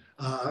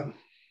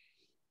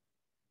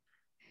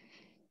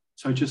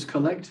 So just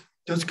collect?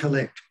 Just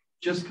collect.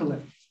 Just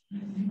collect.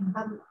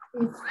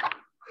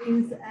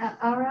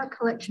 Are our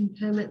collection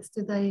permits,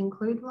 do they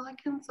include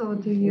lichens, or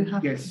do you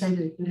have? Yes. They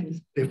do.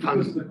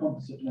 Because of the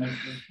composite nature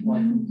of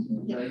lichens,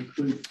 they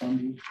include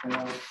fungi. They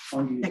are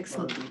fungi.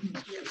 Excellent.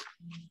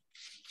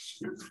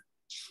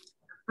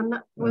 And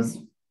that was,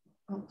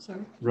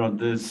 sorry. Rod,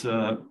 there's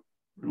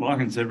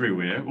lichens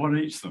everywhere. What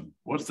eats them?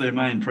 What's their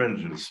main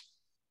predators?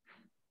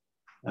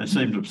 They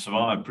seem to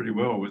survive pretty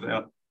well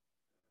without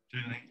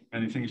doing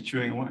many things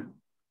chewing away.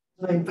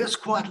 They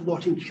invest quite a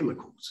lot in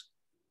chemicals.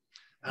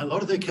 A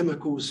lot of their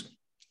chemicals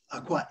are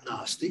quite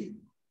nasty.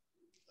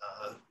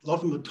 A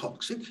lot of them are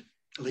toxic,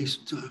 at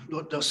least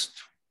not just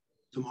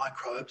to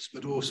microbes,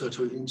 but also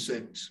to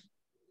insects.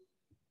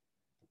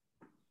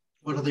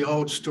 One of the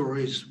old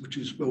stories, which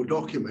is well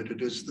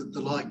documented, is that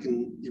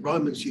the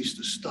Romans used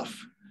to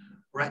stuff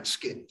rat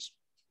skins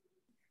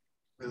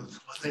with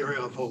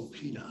Litheria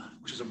vulpina,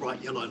 which is a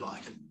bright yellow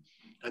lichen,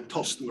 and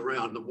toss them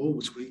around the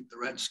walls where the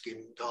rat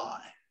skin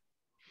die,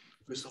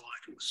 because the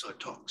lichen was so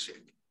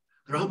toxic.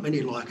 There aren't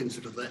many lichens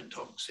that are that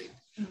toxic,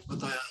 but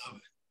they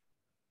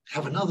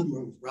have another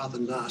rather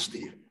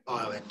nasty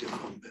bioactive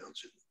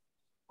compounds in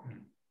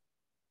them.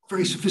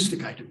 Very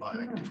sophisticated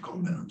bioactive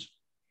compounds.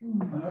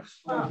 I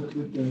suppose that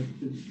with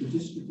the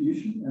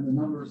distribution and the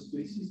number of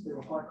species, there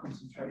are high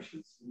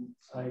concentrations in,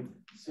 say,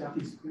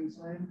 southeast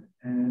Queensland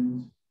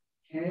and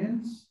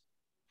Cairns.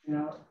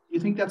 Now, do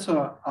you think that's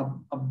a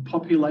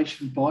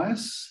population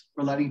bias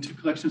relating to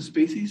collection of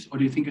species, or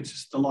do you think it's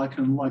just the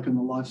lichen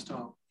the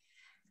lifestyle?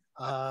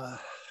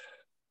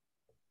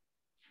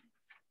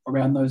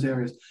 Around those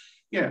areas?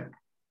 Yeah.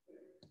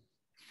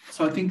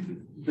 So I think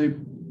the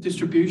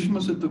distribution,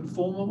 was it the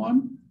former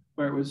one?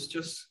 where it was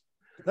just...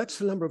 That's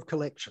the number of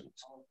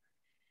collections.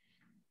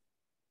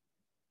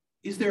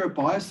 Is there a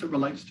bias that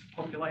relates to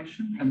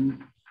population?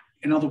 And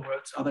in other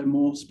words, are there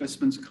more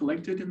specimens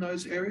collected in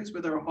those areas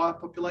where there are higher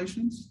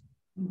populations?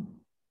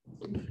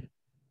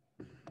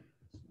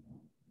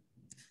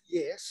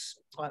 Yes,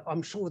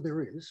 I'm sure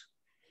there is.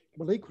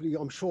 Well, equally,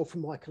 I'm sure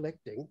from my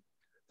collecting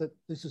that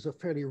this is a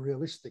fairly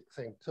realistic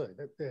thing too.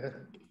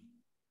 That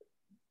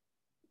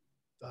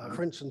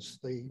for instance,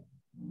 the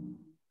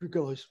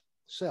Bruggelos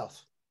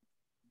South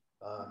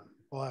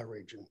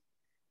bioregion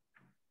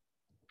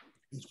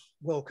is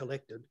well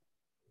collected,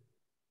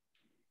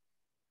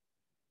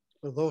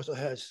 but it also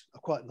has a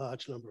quite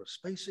large number of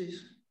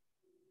species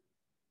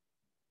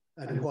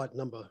and a quite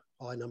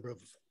high number of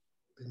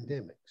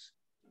endemics.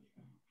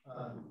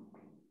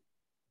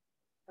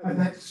 And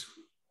that's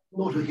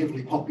not a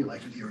heavily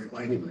populated area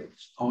by any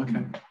means. Oh,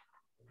 okay.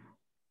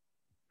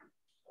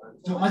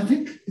 So I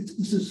think this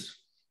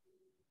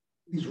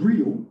is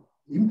real.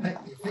 The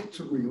impact, the effects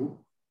are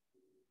real,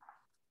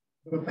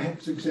 but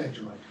perhaps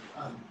exaggerated.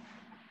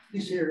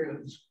 This area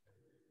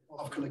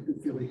I've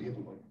collected fairly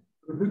heavily.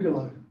 The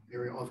Bruggelos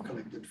area I've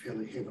collected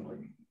fairly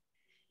heavily,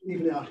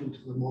 even out into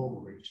the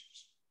Mole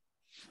regions.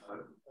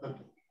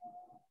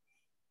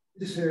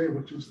 This area,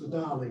 which is the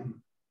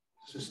Darling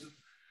system,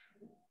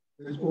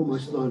 there's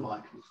almost no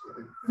lichens.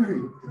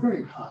 They're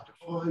very hard to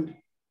find.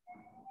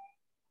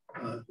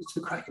 It's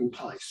the cracking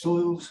clay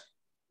soils.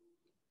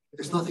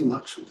 There's nothing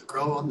much to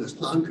grow on. There's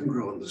none can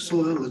grow on the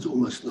soil. There's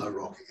almost no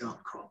rocky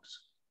outcrops.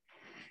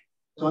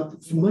 So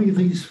for me,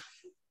 these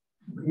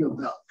bring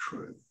about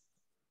truth.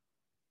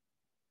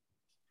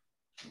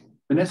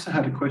 Vanessa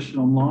had a question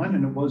online,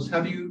 and it was,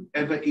 have you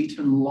ever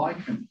eaten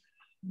lichen?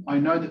 I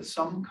know that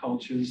some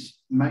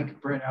cultures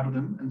make bread out of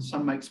them and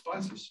some make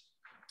spices.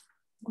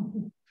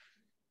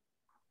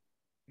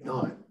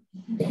 No,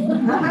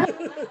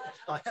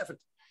 I haven't.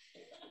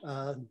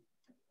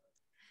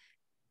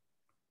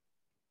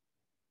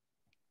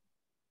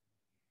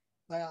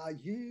 They are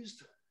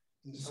used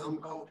in some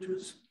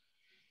cultures.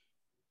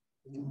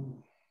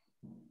 In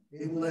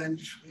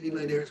inland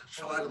areas of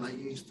China, they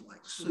used to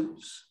make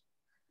soups.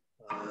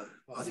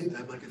 I think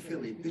they make a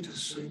fairly bitter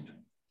soup.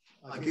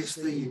 I guess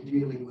there you're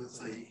dealing with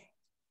the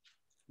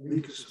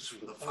mucuses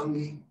from the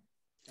fungi,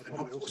 and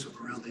probably also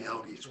around the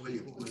algae as well.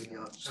 You're pulling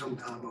out some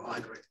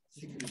carbohydrate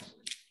thickness.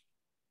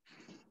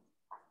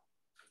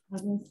 Are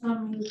there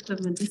some used for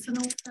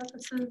medicinal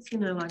purposes, you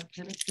know, like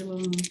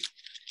penicillin,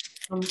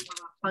 some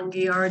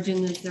fungi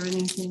origin? Is there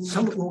anything?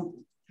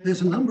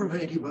 There's a number of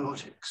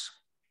antibiotics.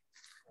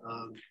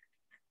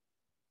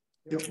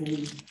 They're all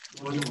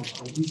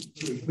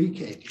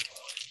weak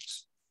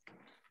antibiotics,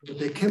 but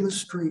their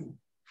chemistry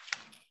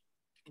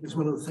is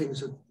one of the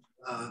things that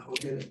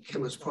organic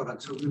chemist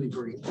products are really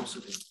very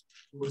interested in,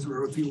 because it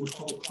reveals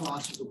whole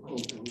classes of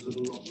compounds that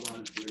are not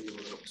known to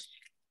anyone else.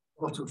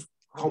 Lots of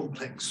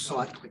complex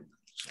cyclic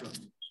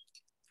structures.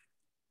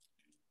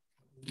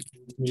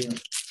 Yeah,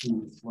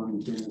 one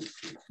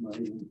dentist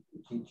made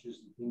teachers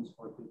and things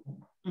like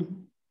that.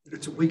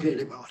 It's a weak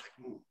antibiotic.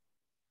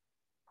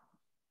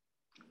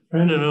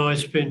 Fran and I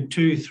spent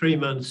 2-3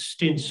 months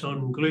stints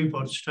on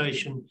Glue-Pot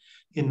Station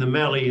in the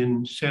Mallee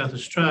in South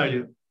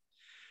Australia,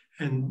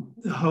 and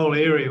the whole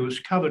area was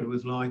covered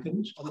with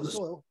lichens. On the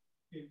soil.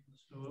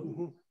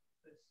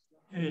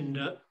 And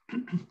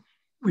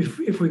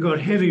if we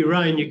got heavy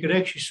rain, you could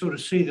actually sort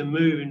of see them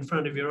move in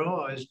front of your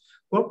eyes.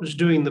 What was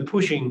doing the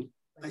pushing?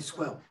 They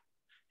swell.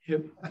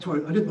 Yep. That's why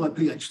I did my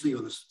PhD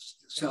on the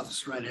South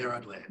Australian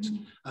arid lands.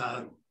 In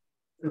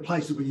a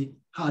place that would be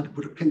hard to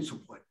put a pencil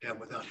point down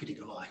without hitting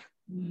a lichen.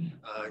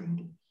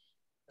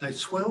 They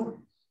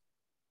swell,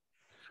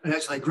 and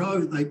as they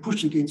grow, they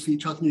push against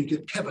each other and you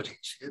get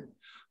cavities. You get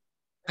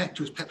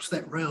patches perhaps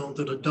that round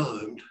that are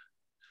domed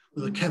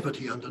with a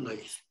cavity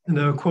underneath. And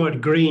they were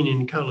quite green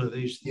in colour,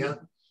 these things. Yeah,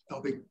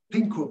 they'll be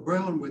pink or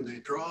brown when they're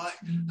dry,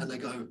 and they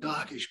go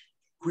darkish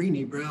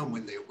greeny brown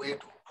when they're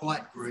wet, or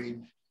quite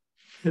green.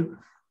 Yep.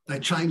 They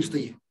change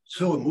the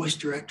soil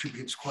moisture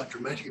attributes quite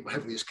dramatically by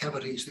having these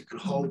cavities that can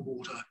hold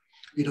water.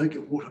 You don't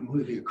get water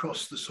moving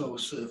across the soil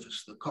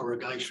surface. The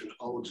corrugation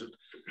holds it.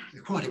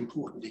 They're quite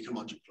important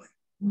ecologically.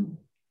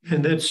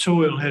 And that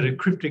soil had a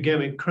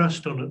cryptogamic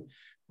crust on it.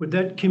 Would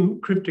that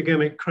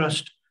cryptogamic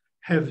crust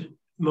have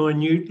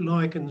minute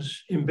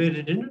lichens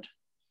embedded in it?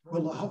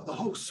 Well, the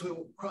whole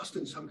soil crust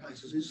in some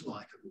cases is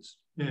lichens.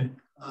 Yeah.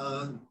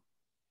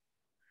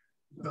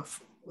 About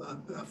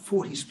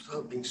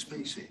 40-something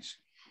species.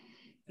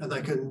 And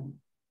they can,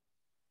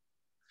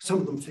 some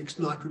of them fix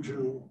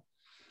nitrogen,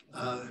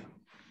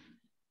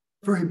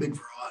 very big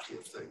variety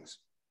of things.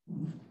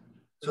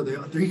 So they're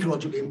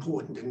ecologically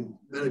important in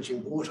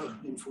managing water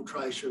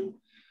infiltration,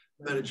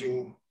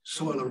 managing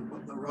soil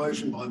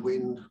erosion by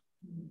wind,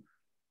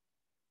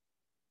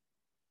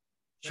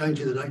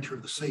 changing the nature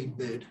of the seed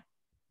bed.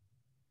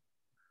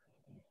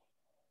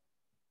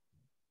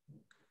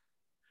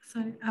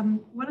 So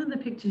one of the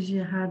pictures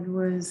you had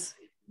was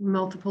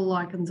multiple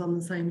lichens on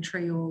the same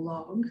tree or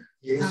log.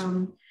 Yes.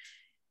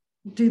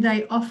 Do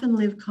they often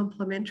live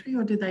complementary,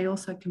 or do they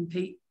also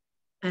compete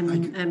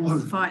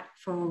and fight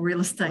for real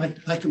estate?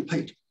 They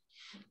compete.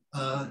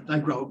 They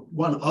grow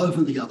one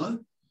over the other.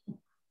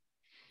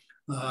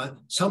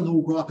 Some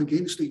will grow up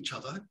against each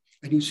other,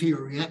 and you see a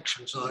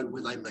reaction zone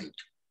where they meet.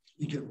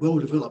 You get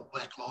well-developed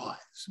black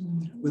lines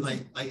where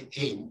they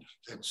end.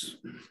 That's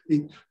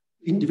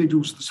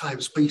individuals of the same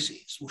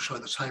species will show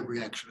the same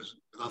reaction as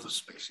other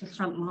species. The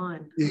front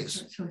line.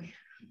 Yes.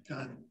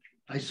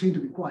 They seem to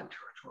be quite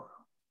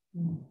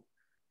territorial.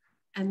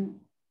 And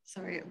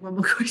sorry, one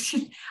more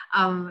question.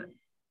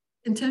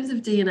 In terms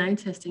of DNA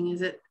testing,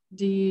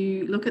 do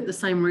you look at the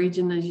same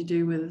region as you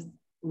do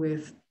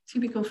with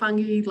typical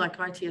fungi like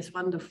ITS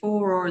 1 to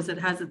 4, or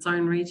has its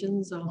own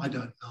regions? Or? I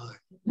don't know.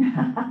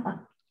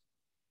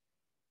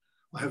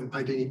 I haven't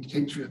paid any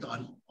attention to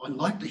it. I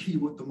like to hear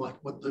what the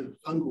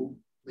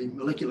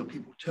molecular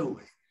people tell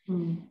me,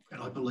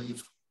 and I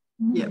believe.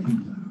 Yeah,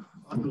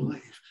 I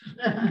believe.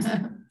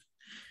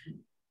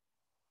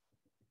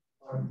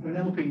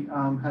 Penelope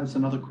has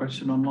another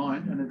question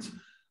online, and it's: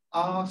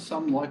 are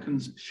some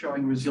lichens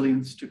showing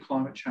resilience to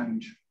climate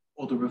change,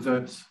 or the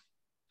reverse?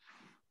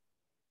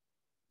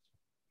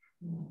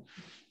 Do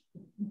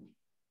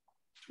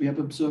we have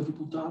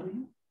observable data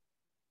here?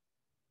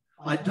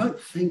 I don't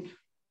think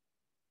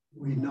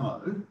we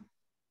know.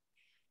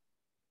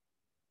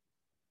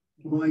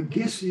 My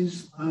guess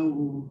is they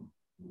will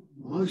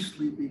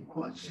mostly be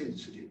quite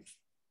sensitive.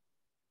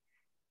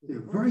 They're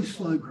very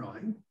slow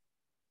growing.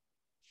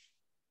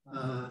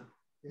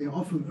 They're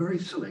often very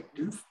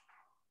selective.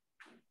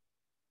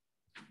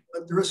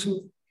 But there are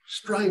some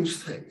strange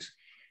things.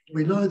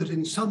 We know that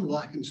in some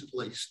lichens at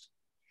least,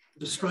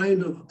 the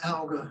strain of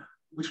alga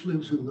which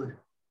lives in the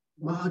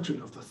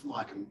margin of the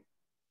lichen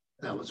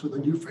thallus, with a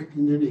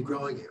newly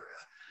growing area,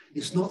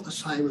 is not the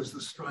same as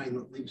the strain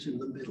that lives in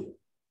the middle.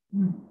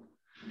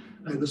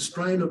 And the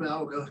strain of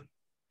alga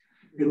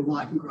in a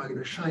lichen growing in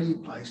a shady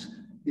place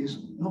is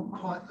not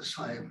quite the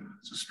same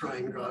as a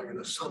strain growing in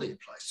a sunny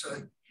place.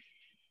 So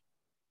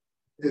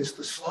there's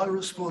the slow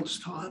response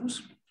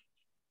times.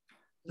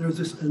 There's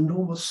this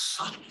enormous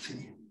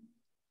subtlety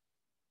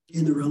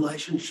in the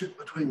relationship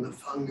between the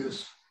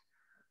fungus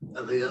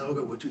and the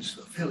alga, which is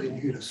a fairly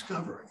new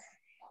discovery.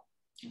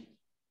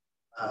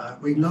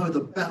 We know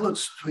the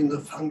balance between the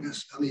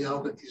fungus and the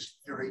alga is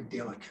very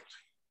delicate.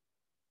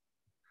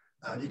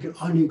 You can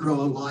only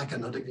grow a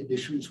lichen under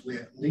conditions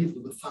where neither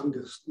the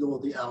fungus nor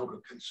the alga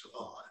can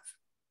survive.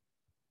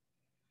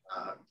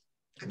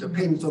 It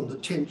depends on the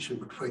tension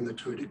between the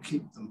two to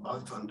keep them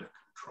both under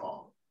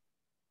control.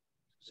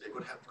 So you've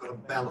got a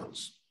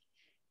balance.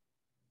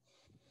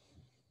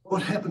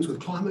 What happens with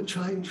climate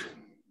change?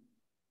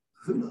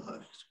 Who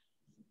knows?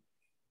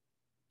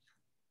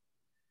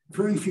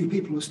 Very few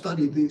people have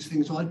studied these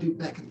things. I did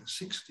back in the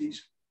 60s,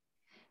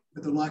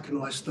 but the lichen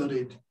I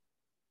studied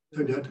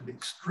turned out to be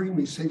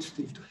extremely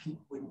sensitive to heat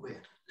when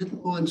wet.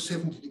 Didn't mind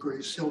 70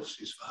 degrees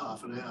Celsius for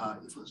half an hour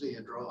if it was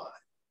air dry,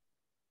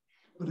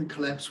 but it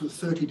collapsed with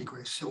 30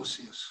 degrees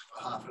Celsius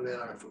for half an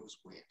hour if it was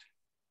wet.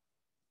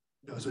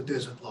 It was a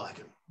desert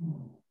lichen.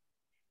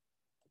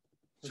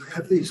 So you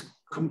have these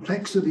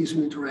complexities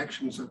and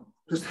interactions that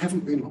just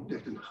haven't been looked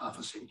at in half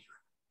a century.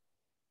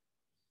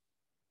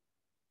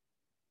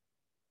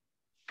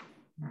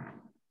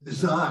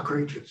 Bizarre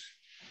creatures.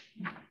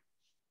 I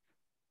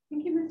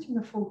think you mentioned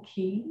the 4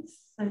 keys.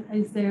 So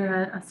is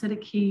there a set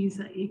of keys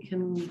that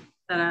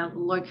are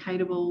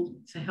locatable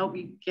to help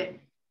you get?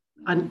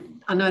 I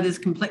know there's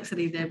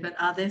complexity there, but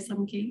are there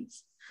some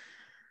keys?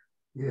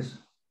 Yes,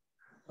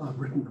 I've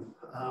written them.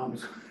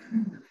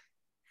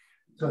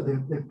 So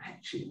they're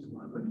patchy at the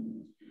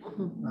moment.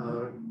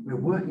 We're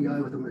working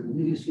over them and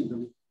using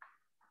them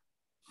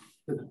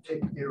to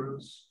detect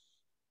errors.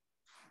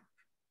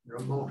 There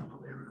are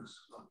multiple errors.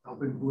 I've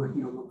been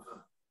working on them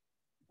for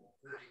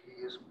 30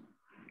 years.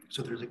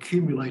 So there's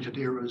accumulated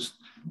errors,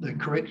 the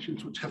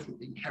corrections which haven't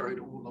been carried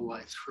all the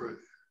way through.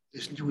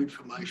 There's new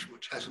information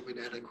which hasn't been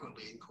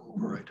adequately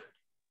incorporated.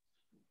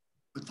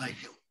 But they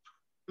help,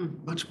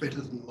 much better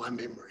than my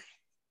memory.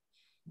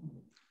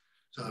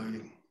 So,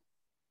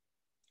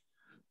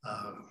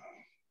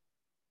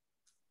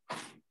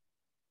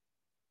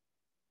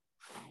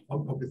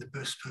 I'm probably the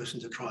best person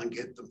to try and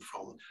get them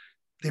from.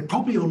 They're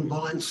probably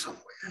online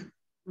somewhere.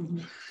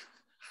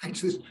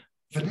 Actually,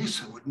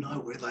 Vanessa would know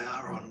where they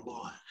are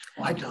online.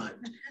 I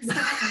don't.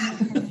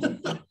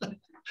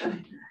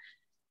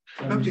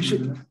 Maybe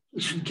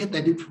we should get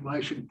that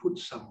information put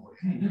somewhere.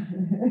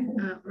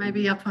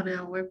 Maybe up on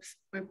our web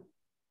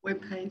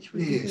page.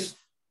 Yes.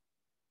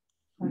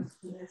 Thanks,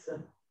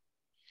 Vanessa.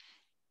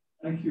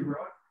 Thank you,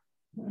 Rod.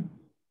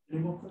 Any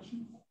more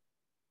questions?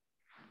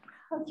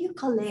 How do you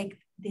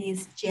collect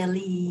these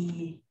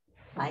jelly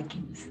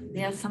lichens?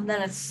 There are some that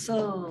are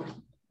so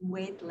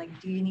wet, like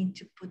do you need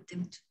to put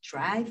them to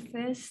dry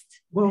first?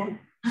 Well,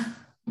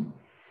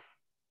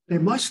 they're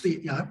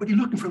mostly, when you're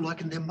looking for a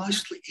lichen, they're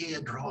mostly air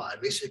dry,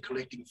 unless you're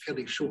collecting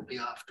fairly shortly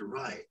after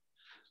rain.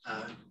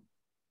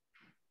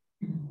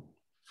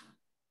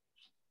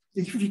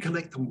 If you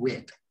collect them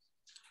wet,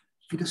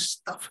 you just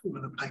stuff them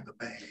in a paper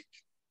bag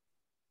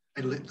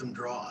and let them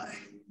dry.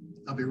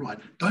 they'll be right.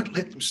 Don't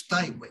let them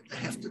stay wet. They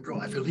have to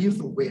dry. If you leave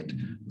them wet,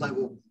 they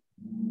will,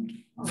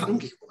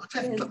 fungi will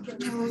attack them.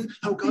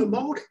 They'll go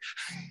mouldy,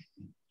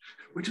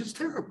 which is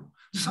terrible.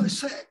 So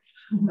sad.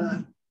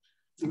 And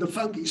the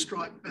fungi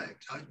strike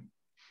back. So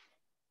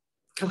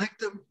collect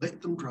them,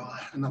 let them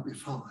dry, and they'll be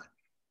fine.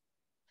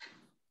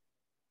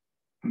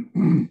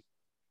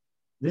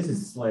 This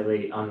is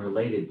slightly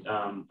unrelated,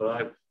 but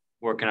I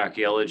work in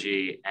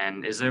archaeology,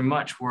 and is there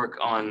much work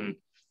on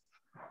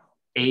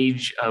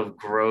age of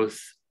growth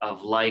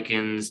of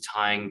lichens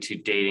tying to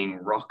dating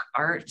rock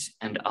art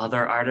and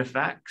other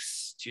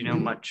artifacts? Do you know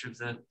much of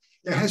the?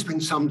 There has been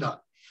some done.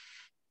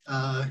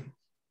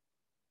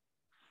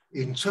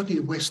 Certainly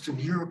in Western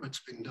Europe,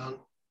 it's been done.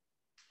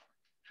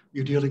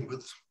 You're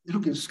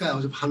looking at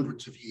scales of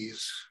hundreds of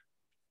years.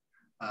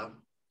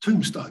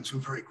 Tombstones were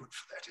very good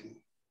for that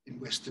in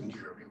Western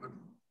Europe. You would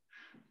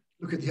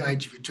look at the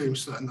age of your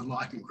tombstone, the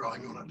lichen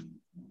growing on it.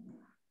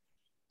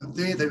 And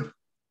there, the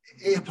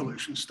air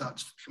pollution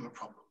starts to become a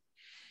problem.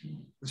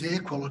 Because air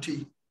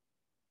quality,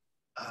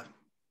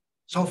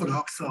 sulfur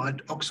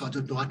dioxide, oxides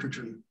of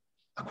nitrogen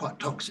are quite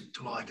toxic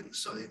to lichens.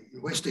 So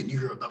in Western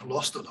Europe, they've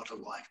lost a lot of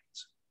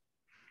lichens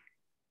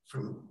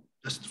from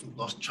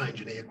lost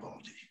change in air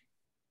quality.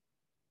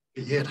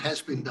 But yeah, it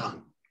has been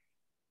done.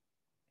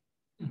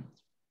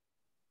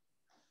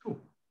 Cool.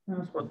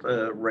 That's what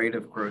the rate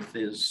of growth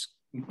is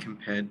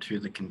compared to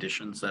the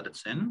conditions that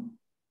it's in.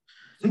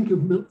 Think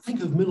of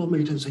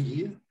millimetres a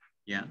year.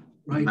 Yeah.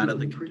 Rate Matter of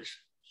the increase.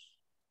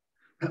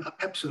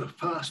 Perhaps a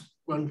fast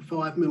one,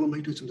 5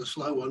 millimetres, and a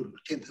slow one,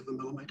 1/10 of a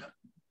millimetre.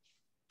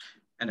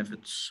 And if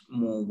it's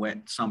more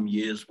wet some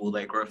years, will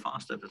they grow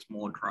faster? If it's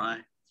more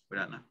dry, we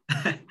don't know.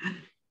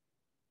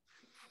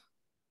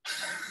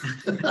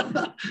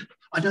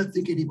 I don't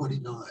think anybody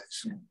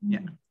knows. Yeah.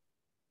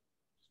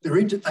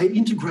 They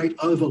integrate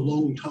over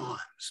long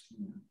times.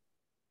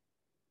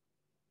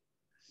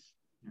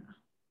 Yeah.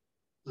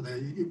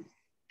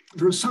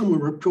 There are some who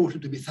are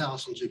reported to be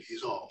thousands of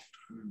years old.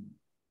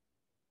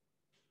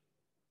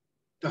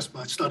 Just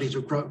by studies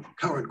of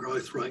current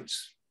growth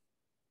rates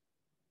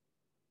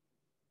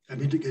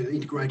and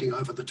integrating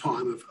over the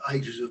time of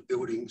ages of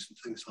buildings and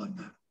things like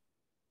that.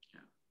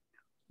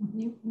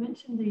 You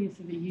mentioned the use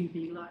of a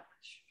UV light,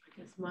 which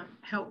I guess might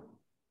help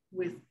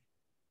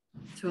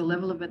to a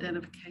level of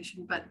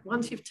identification, but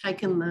once you've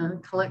taken the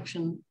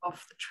collection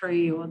off the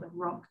tree or the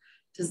rock,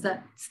 does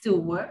that still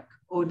work,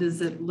 or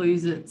does it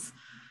lose its,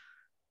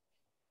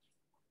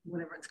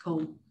 whatever it's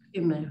called,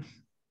 in there?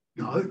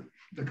 No,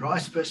 the dry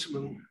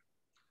specimen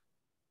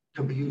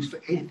can be used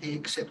for anything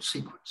except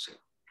sequencing.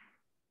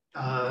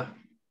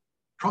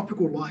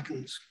 Tropical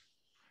lichens,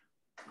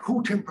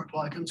 cool temperate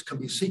lichens can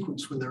be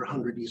sequenced when they're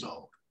 100 years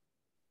old.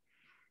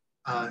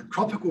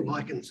 Tropical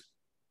lichens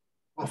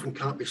often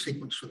can't be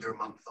sequenced when they're a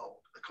month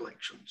old, the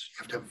collections. You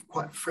have to have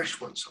quite fresh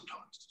ones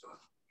sometimes to do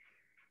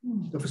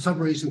it. But for some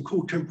reason,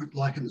 cool temperate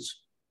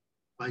lichens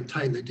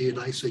maintain their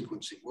DNA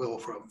sequencing well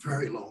for a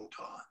very long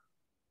time.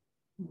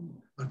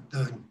 But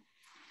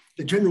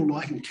the general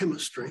lichen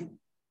chemistry,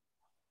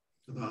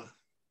 the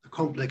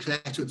complex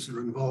acids that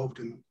are involved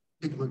in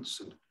pigments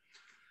and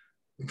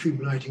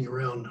accumulating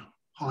around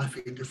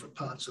hyphae in different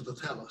parts of the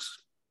thallus,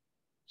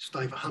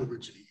 stay for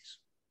hundreds of years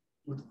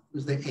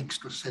with their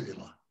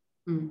extracellular.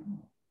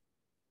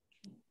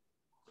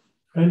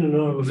 Fran and I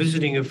were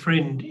visiting a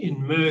friend in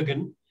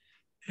Mergen,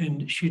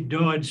 and she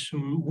dyed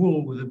some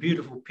wool with a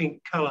beautiful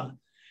pink colour.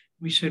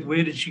 We said,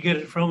 where did she get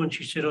it from? And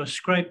she said, I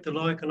scraped the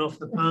lichen off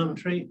the palm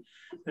tree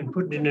and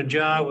put it in a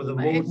jar with a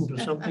mordant or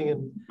something.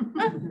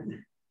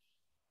 And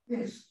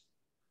yes,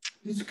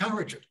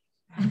 discourage it.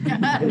 You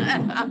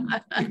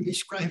can be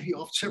scraping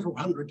off several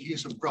hundred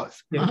years of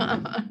growth.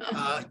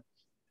 Yeah.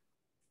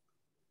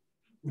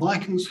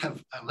 Lichens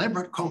have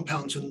elaborate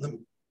compounds in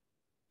them,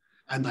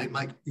 and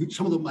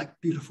some of them make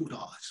beautiful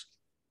dyes.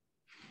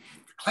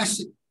 The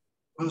classic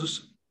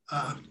was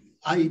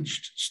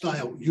aged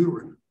stale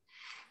urine,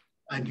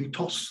 and you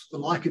toss the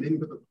lichen in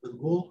with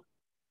wool,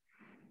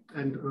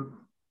 and a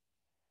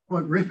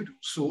quite reputable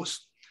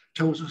source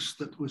tells us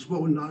that it was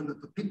well known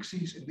that the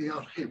pixies in the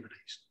Outer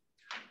Hebrides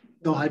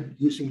died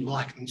using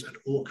lichens and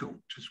orchil,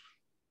 which is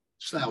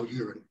stale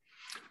urine.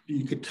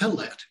 You could tell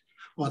that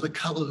by the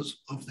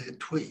colours of their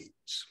tweeds.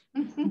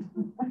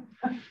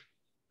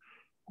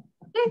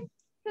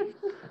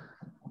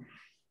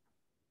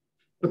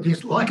 But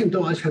these lichen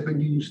dyes have been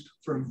used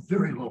for a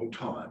very long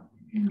time.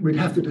 We'd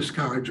have to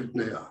discourage it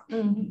now.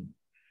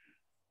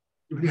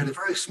 If we had a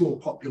very small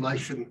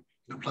population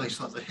in a place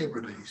like the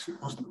Hebrides,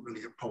 it wasn't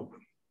really a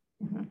problem.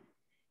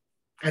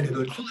 And in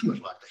a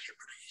climate like the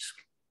Hebrides,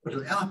 but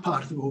in our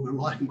part of the world where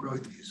lichen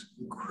growth is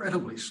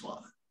incredibly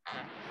slow,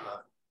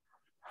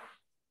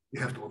 you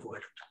have to avoid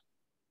it.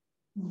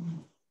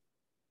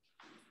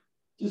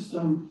 Just,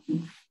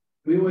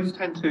 we always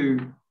tend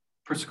to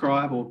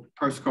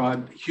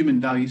prescribe human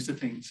values to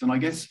things. And I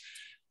guess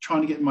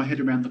trying to get my head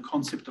around the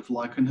concept of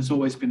lichen has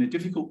always been a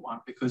difficult one,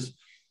 because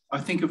I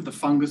think of the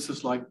fungus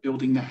as like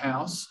building the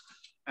house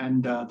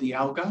and the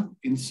alga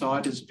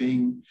inside as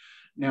being,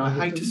 now I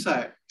hate to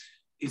say it,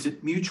 Is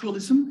it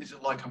mutualism? Is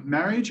it like a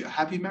marriage, a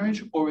happy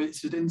marriage, or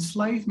is it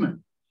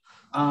enslavement?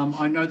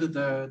 I know that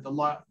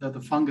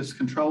the fungus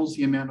controls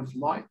the amount of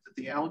light that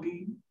the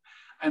algae,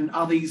 and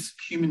are these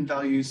human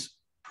values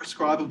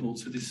prescribable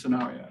to this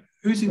scenario?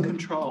 Who's in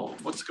control?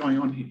 What's going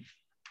on here?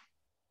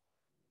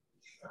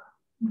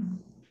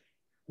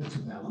 It's a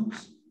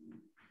balance.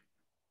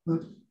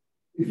 But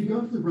if you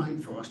go to the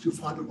rainforest, you'll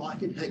find a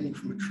lichen hanging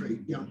from a tree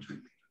beyond 2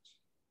 meters.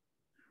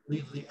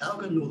 Neither the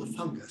alga nor the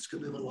fungus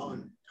can live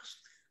alone just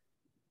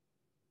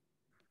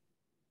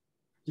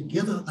there.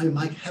 Together, they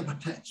make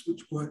habitats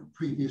which weren't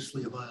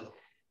previously available.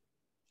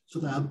 So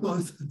they are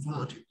both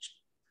advantaged.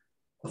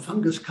 A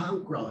fungus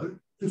can't grow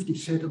 50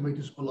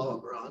 centimetres below a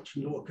branch,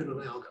 nor can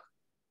an alga.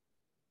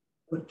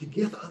 But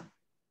together,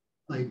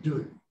 they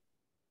do.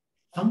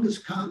 Fungus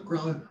can't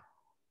grow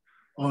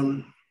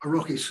on a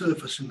rocky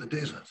surface in the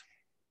desert,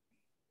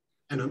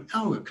 and an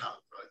alga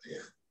can't grow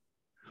there.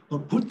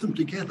 But put them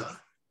together,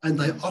 and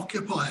they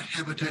occupy a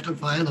habitat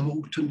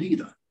available to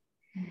neither.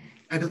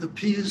 And it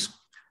appears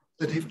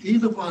that if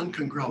either one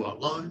can grow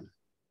alone,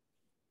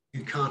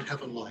 you can't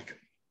have a lichen.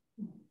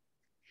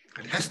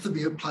 It has to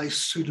be a place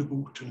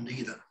suitable to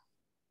neither.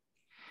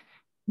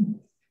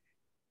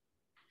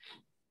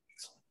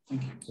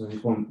 Thank you. So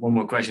just one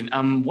more question.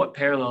 What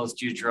parallels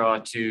do you draw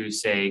to,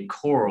 say,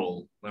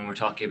 coral when we're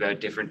talking about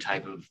different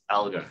type of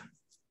alga?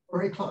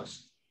 Very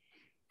close.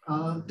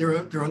 There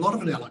are a lot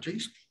of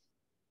analogies,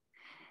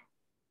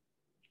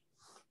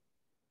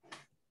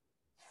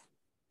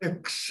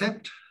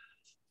 except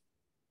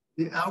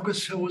the alga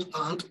cells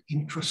aren't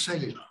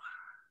intracellular.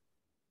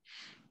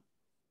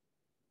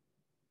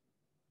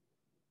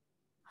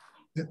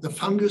 The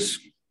fungus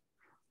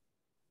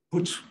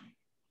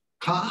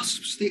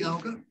clasps the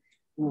alga,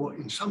 or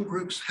in some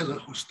groups has a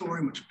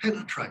hostorium which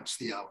penetrates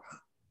the alga,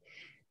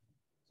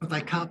 but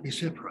they can't be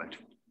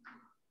separated.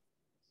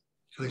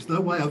 So there's no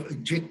way of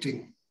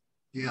ejecting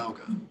the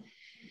alga.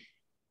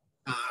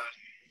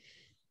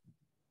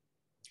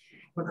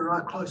 But there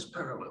are close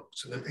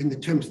parallels in the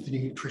terms of the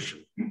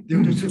nutrition. There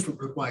are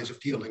different ways of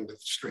dealing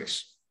with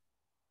stress.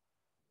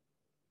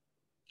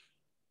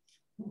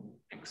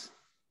 Thanks.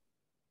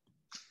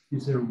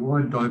 Is there a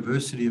wide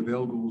diversity of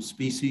algal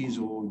species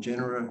or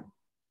genera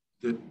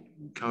that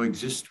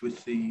coexist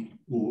with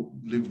or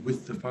live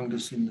with the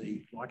fungus in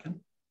the lichen?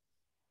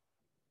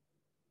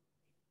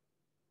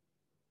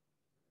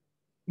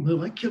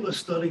 Molecular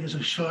studies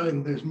have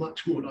shown there's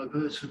much more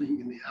diversity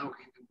in the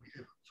algae than we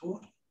ever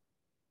thought.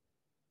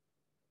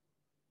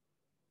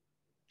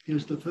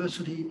 There's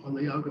diversity on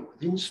the alga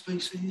within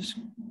species.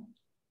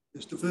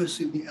 There's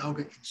diversity in the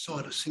alga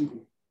inside a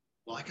single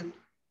lichen.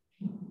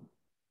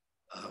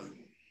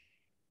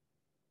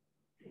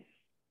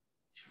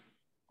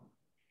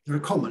 There are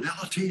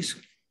commonalities.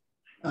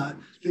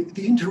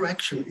 The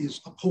interaction is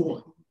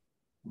appalling.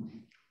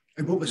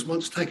 And what was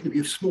once taken to be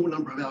a small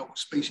number of algal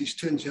species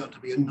turns out to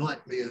be a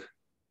nightmare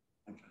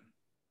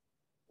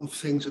of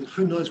things, and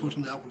who knows what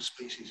an algal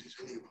species is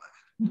anyway.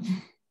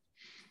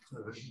 So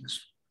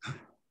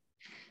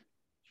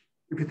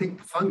if you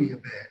think fungi are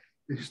bad,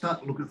 if you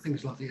start to look at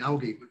things like the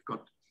algae, we've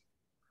got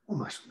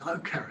almost no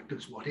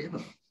characters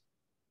whatever.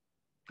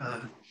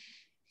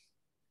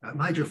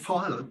 Major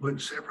phyla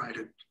weren't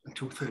separated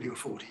until 30 or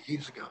 40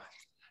 years ago.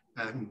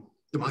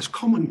 The most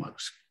common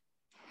ones.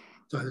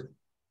 So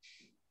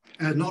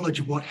our knowledge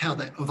of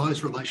of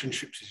those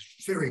relationships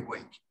is very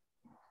weak.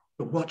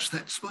 But watch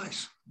that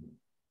space.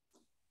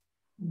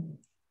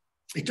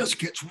 It just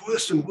gets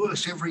worse and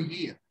worse every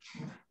year.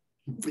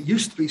 It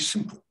used to be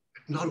simple,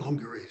 it no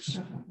longer is.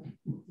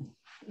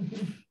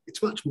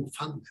 It's much more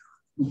fun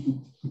now.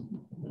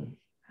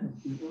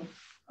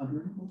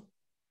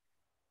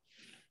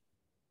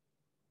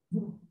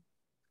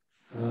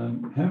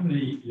 How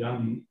many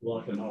young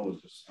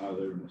lichenologists are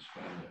there in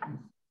Australia?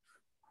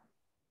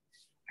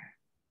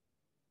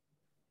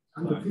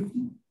 Under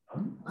 50?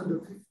 Under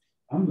 50.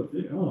 Under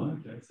 50? Oh,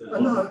 okay. So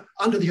no,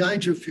 under the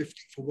age of 50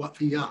 for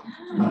young.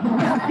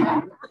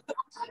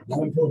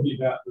 I'm talking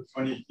about the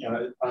 20,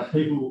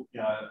 people,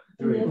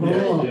 doing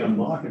PhD on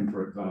lichen,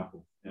 for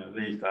example,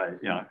 these days,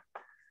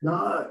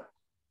 No.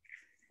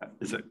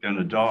 Is it going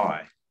to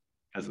die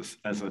as a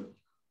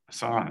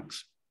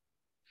science?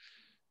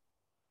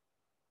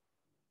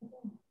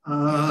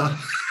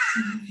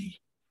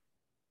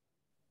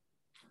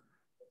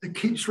 It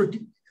keeps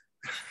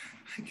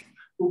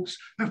oops,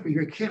 I have to be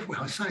very careful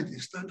how I say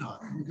this, don't I?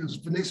 Because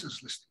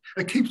Vanessa's listening.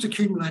 It keeps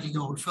accumulating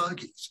old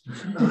fogies.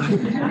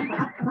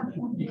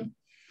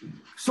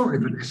 Sorry,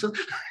 Vanessa.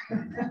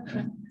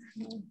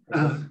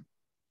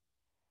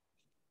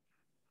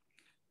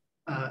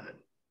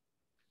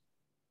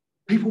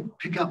 People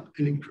pick up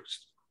an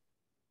interest.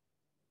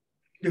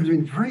 There's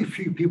been very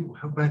few people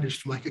who have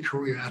managed to make a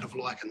career out of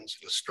lichens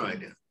in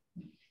Australia.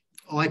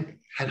 I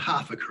had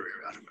half a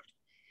career out of it.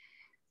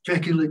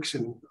 Jackie Licks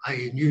in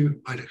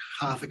ANU made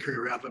half a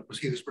career out of it,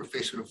 he was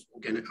professor of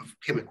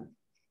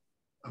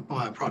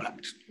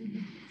bioproducts.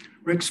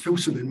 Rex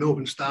Filson in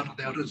Melbourne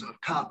started out as a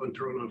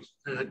carpenter on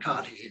a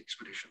karting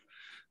expedition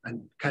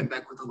and came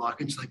back with the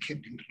lichens. They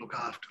kept him to look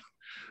after them.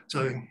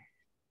 So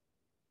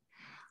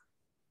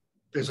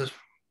There's a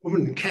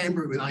woman in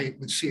Canberra with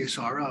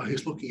CSIRO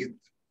who's looking at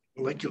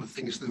molecular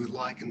things to do with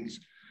lichens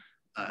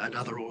and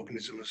other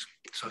organisms.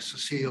 So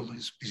Cecile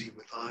is busy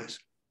with those.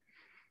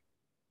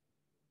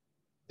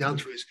 The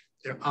answer is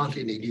there aren't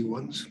any new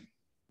ones.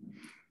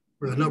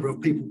 There are a number of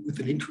people with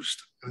an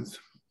interest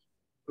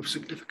of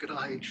significant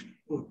age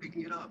who are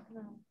picking it up.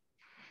 There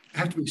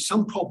have to be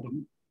some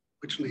problem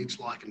which needs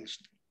lichens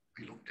to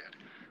be looked at.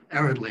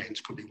 Arid lands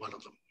could be one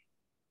of them.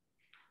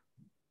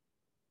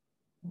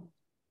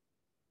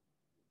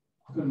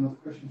 I've got another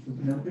question from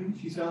Penelope.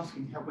 She's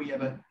asking, have we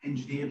ever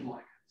engineered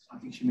lichens? I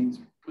think she means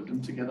put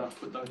them together,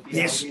 put those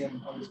yes, together.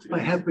 They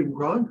have been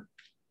grown.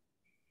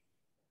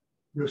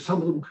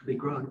 Some of them can be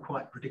grown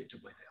quite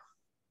predictably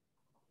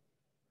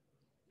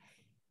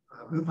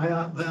now.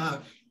 They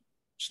are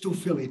still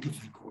fairly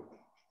difficult.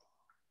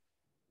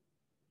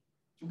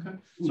 Okay,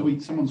 so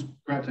someone's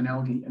grabbed an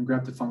algae and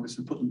grabbed the fungus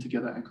and put them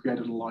together and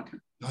created a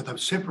lichen. No, they've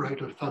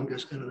separated a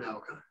fungus and an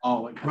alga.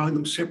 Oh, okay. Grown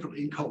them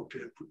separately in culture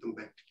and put them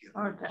back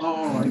together. Okay.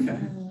 Oh, okay.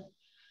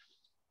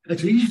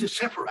 It's easy to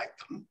separate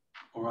them.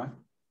 All right.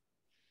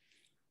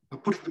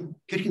 But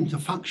getting them to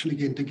function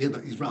again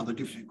together is rather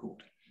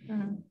difficult.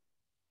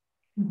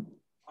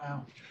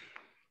 Wow.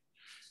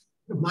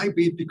 It may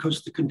be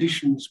because the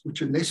conditions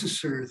which are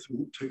necessary for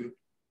them to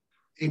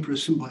enter a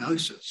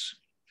symbiosis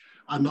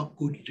are not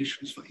good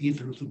conditions for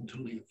either of them to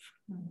live.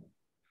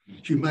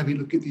 So you maybe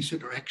look at this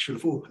interaction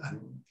of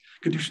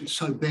conditions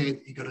so bad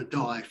that you're going to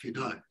die if you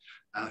don't.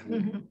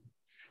 And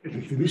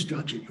if you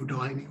misjudge it, you'll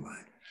die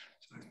anyway.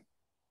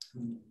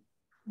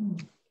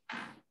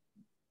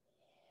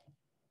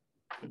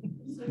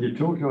 You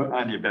talk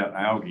only about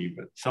algae,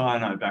 but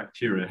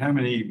cyanobacteria. How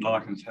many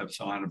lichens have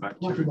cyanobacteria?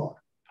 Quite a lot.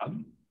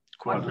 Pardon?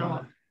 Quite a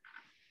lot.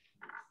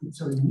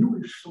 It's a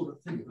newish sort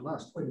of thing in the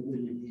last 20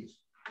 million years.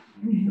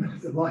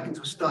 The lichens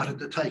have started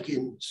to take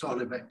in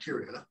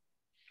cyanobacteria.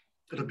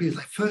 It appears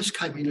they first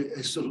came in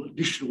as sort of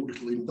additional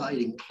little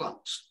invading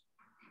clumps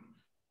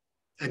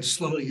and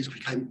slowly as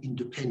became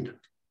independent.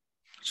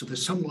 So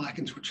there's some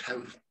lichens which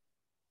have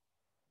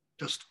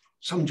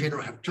some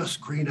genera have just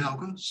green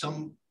alga,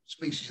 some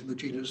species in the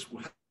genus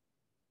will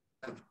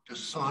have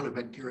just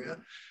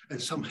cyanobacteria,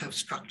 and some have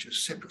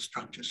structures, separate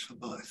structures for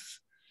both.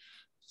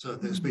 So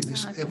there's been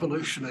this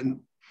evolution and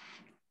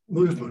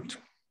movement.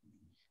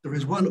 There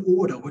is one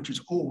order which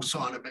is all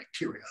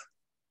cyanobacteria,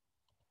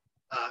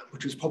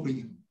 which is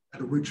probably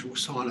an original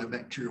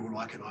cyanobacterial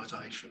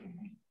lichenisation.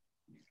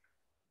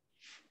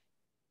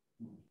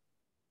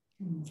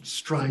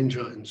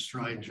 Stranger and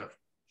stranger.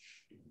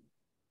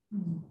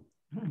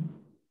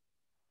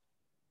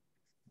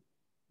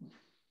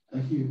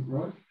 Thank you,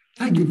 Rod.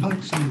 Thank you,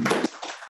 folks.